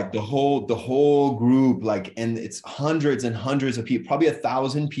 Dude, like the whole group, like, and it's hundreds and hundreds of people, probably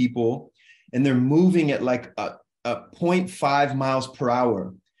 1,000 people, and they're moving at like a 0.5 miles per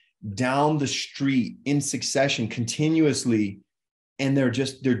hour down the street in succession continuously, and they're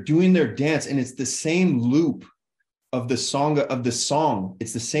doing their dance, and it's the same loop of the song.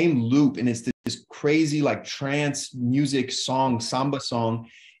 It's the same loop, and it's this crazy like trance music song, samba song,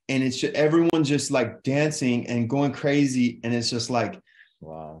 and it's just everyone's just like dancing and going crazy, and it's just like,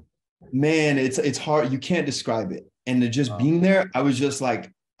 wow, man, it's hard. You can't describe it. And just being there, I was just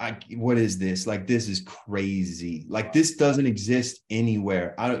like, what is this? Like, this is crazy. Like, this doesn't exist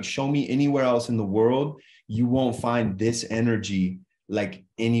anywhere. Show me anywhere else in the world, you won't find this energy like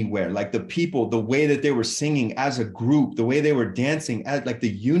anywhere. Like the people, the way that they were singing as a group, the way they were dancing, like the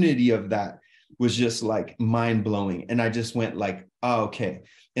unity of that was just like mind blowing. And I just went like, oh, okay.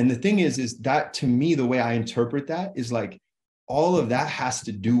 And the thing is that to me, the way I interpret that is like, all of that has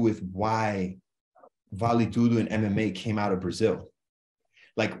to do with why Vale Tudo and MMA came out of Brazil.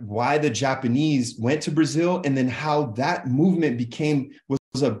 Like why the Japanese went to Brazil, and then how that movement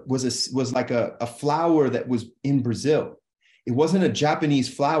was like a flower that was in Brazil. It wasn't a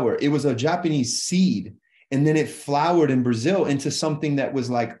Japanese flower. It was a Japanese seed. And then it flowered in Brazil into something that was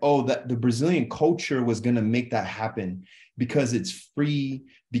like, oh, that the Brazilian culture was going to make that happen because it's free,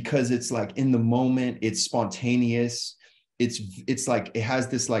 because it's like in the moment, it's spontaneous. It's like, it has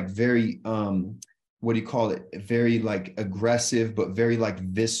this like very, what do you call it? Very like aggressive, but very like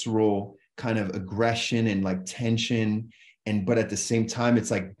visceral kind of aggression and like tension. But at the same time, it's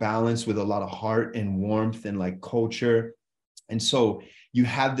like balanced with a lot of heart and warmth and like culture. And so you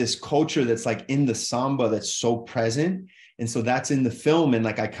have this culture that's like in the samba that's so present. And so that's in the film. And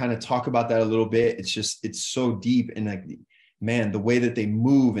like, I kind of talk about that a little bit. It's so deep. And like, man, the way that they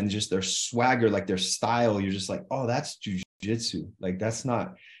move and just their swagger, like their style, you're just like, oh, that's jujitsu. Like, that's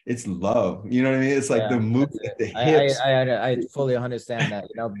not, it's love. You know what I mean? It's like the movement, the hips. I fully understand that,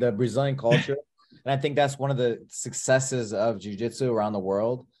 you know, the Brazilian culture. And I think that's one of the successes of jiu-jitsu around the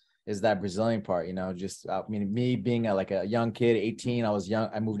world, is that Brazilian part, you know. Just, I mean, me being like a young kid, 18, I was young.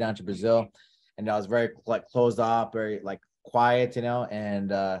 I moved down to Brazil, and I was very like closed off, very like quiet, you know,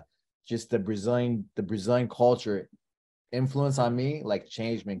 and just the Brazilian culture influence on me, like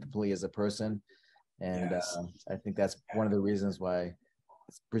changed me completely as a person. And yes. I think that's one of the reasons why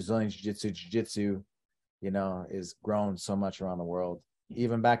Brazilian jiu-jitsu, you know, is grown so much around the world,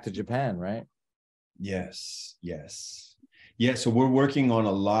 even back to Japan, right? Yes. Yeah, so we're working on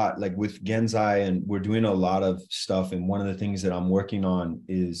a lot, like with GENZAI, and we're doing a lot of stuff. And one of the things that I'm working on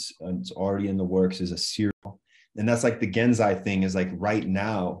is, it's already in the works, is a serial. And that's like the GENZAI thing, is like right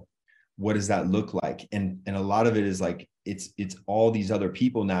now, what does that look like? And a lot of it is like, it's all these other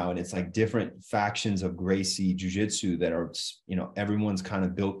people now, and it's like different factions of Gracie Jiu-Jitsu that are, you know, everyone's kind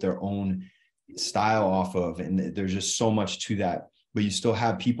of built their own style off of, and there's just so much to that. But you still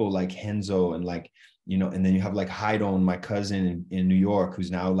have people like Renzo, and like, you know, and then you have like Haidon, my cousin in New York,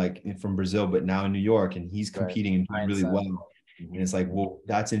 who's now like from Brazil, but now in New York, and he's competing and doing really well. And it's like, well,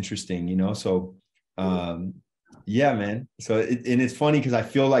 that's interesting, you know? So, yeah, man. So, and it's funny because I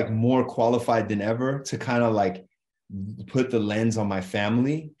feel like more qualified than ever to kind of like put the lens on my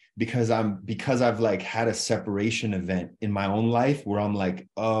family, because I've like had a separation event in my own life where I'm like,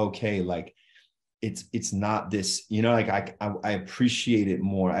 oh, okay, like, it's not this, you know, like I appreciate it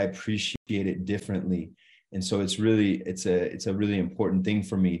more. I appreciate it differently. And so it's a really important thing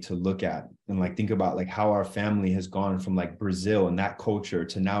for me to look at and like think about like how our family has gone from like Brazil and that culture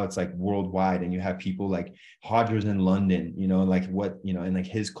to now it's like worldwide. And you have people like Hodgers in London, you know, like what, you know, and like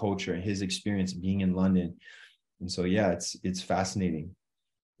his culture and his experience being in London. And so, yeah, it's fascinating.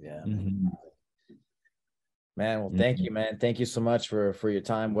 Yeah. Mm-hmm. Man, well, thank you, man. Thank you so much for your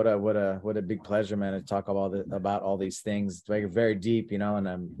time. What a big pleasure, man, to talk about all these things. It's very, very deep, you know. And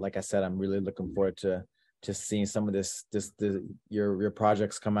I'm, like I said, I'm really looking forward to just seeing some of your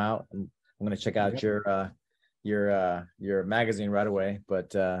projects come out. And I'm gonna check out your magazine right away.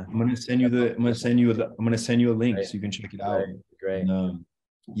 But I'm gonna send you a link so you can check it out. Great.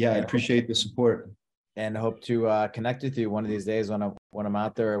 Yeah, I appreciate the support. And hope to connect with you one of these days when I'm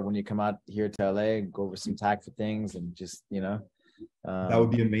out there, or when you come out here to LA, go over some TACFIT things, and just, That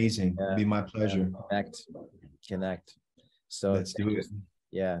would be amazing. Yeah, It'd be my pleasure. Connect. So let's do it.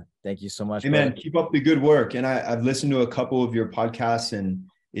 Yeah. Thank you so much. Hey man, keep up the good work. And I've listened to a couple of your podcasts, and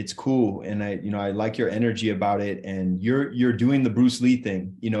it's cool. And I like your energy about it. And you're doing the Bruce Lee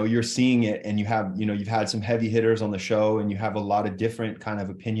thing, you're seeing it, and you've had some heavy hitters on the show, and you have a lot of different kind of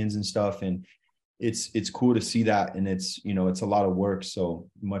opinions and stuff. And it's cool to see that. And it's a lot of work. So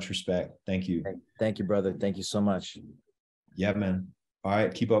much respect. Thank you. Thank you, brother. Thank you so much. Yeah, man. All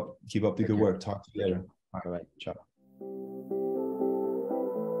right. Keep up the good work. Talk to you later. All right. Ciao.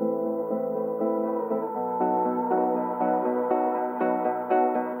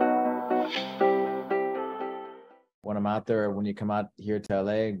 When I'm out there, or when you come out here to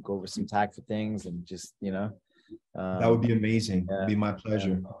LA, go over some TACFIT things, and just, that would be amazing. Yeah, it'd be my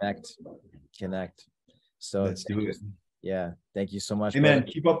pleasure. Connect. So let's do it. Yeah. Thank you so much. Hey man,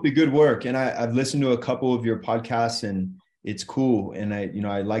 keep up the good work. And I've listened to a couple of your podcasts, and it's cool. And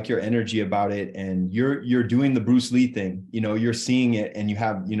I like your energy about it. And you're doing the Bruce Lee thing, you're seeing it, and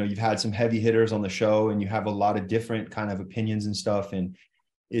you've had some heavy hitters on the show, and you have a lot of different kind of opinions and stuff. And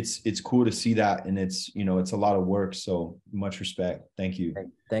it's cool to see that. And it's a lot of work. So much respect. Thank you.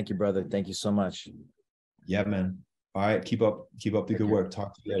 Thank you, brother. Thank you so much. Yeah, man. All right. Keep up the good work.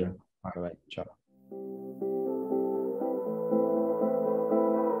 Talk to you later. All right. Ciao.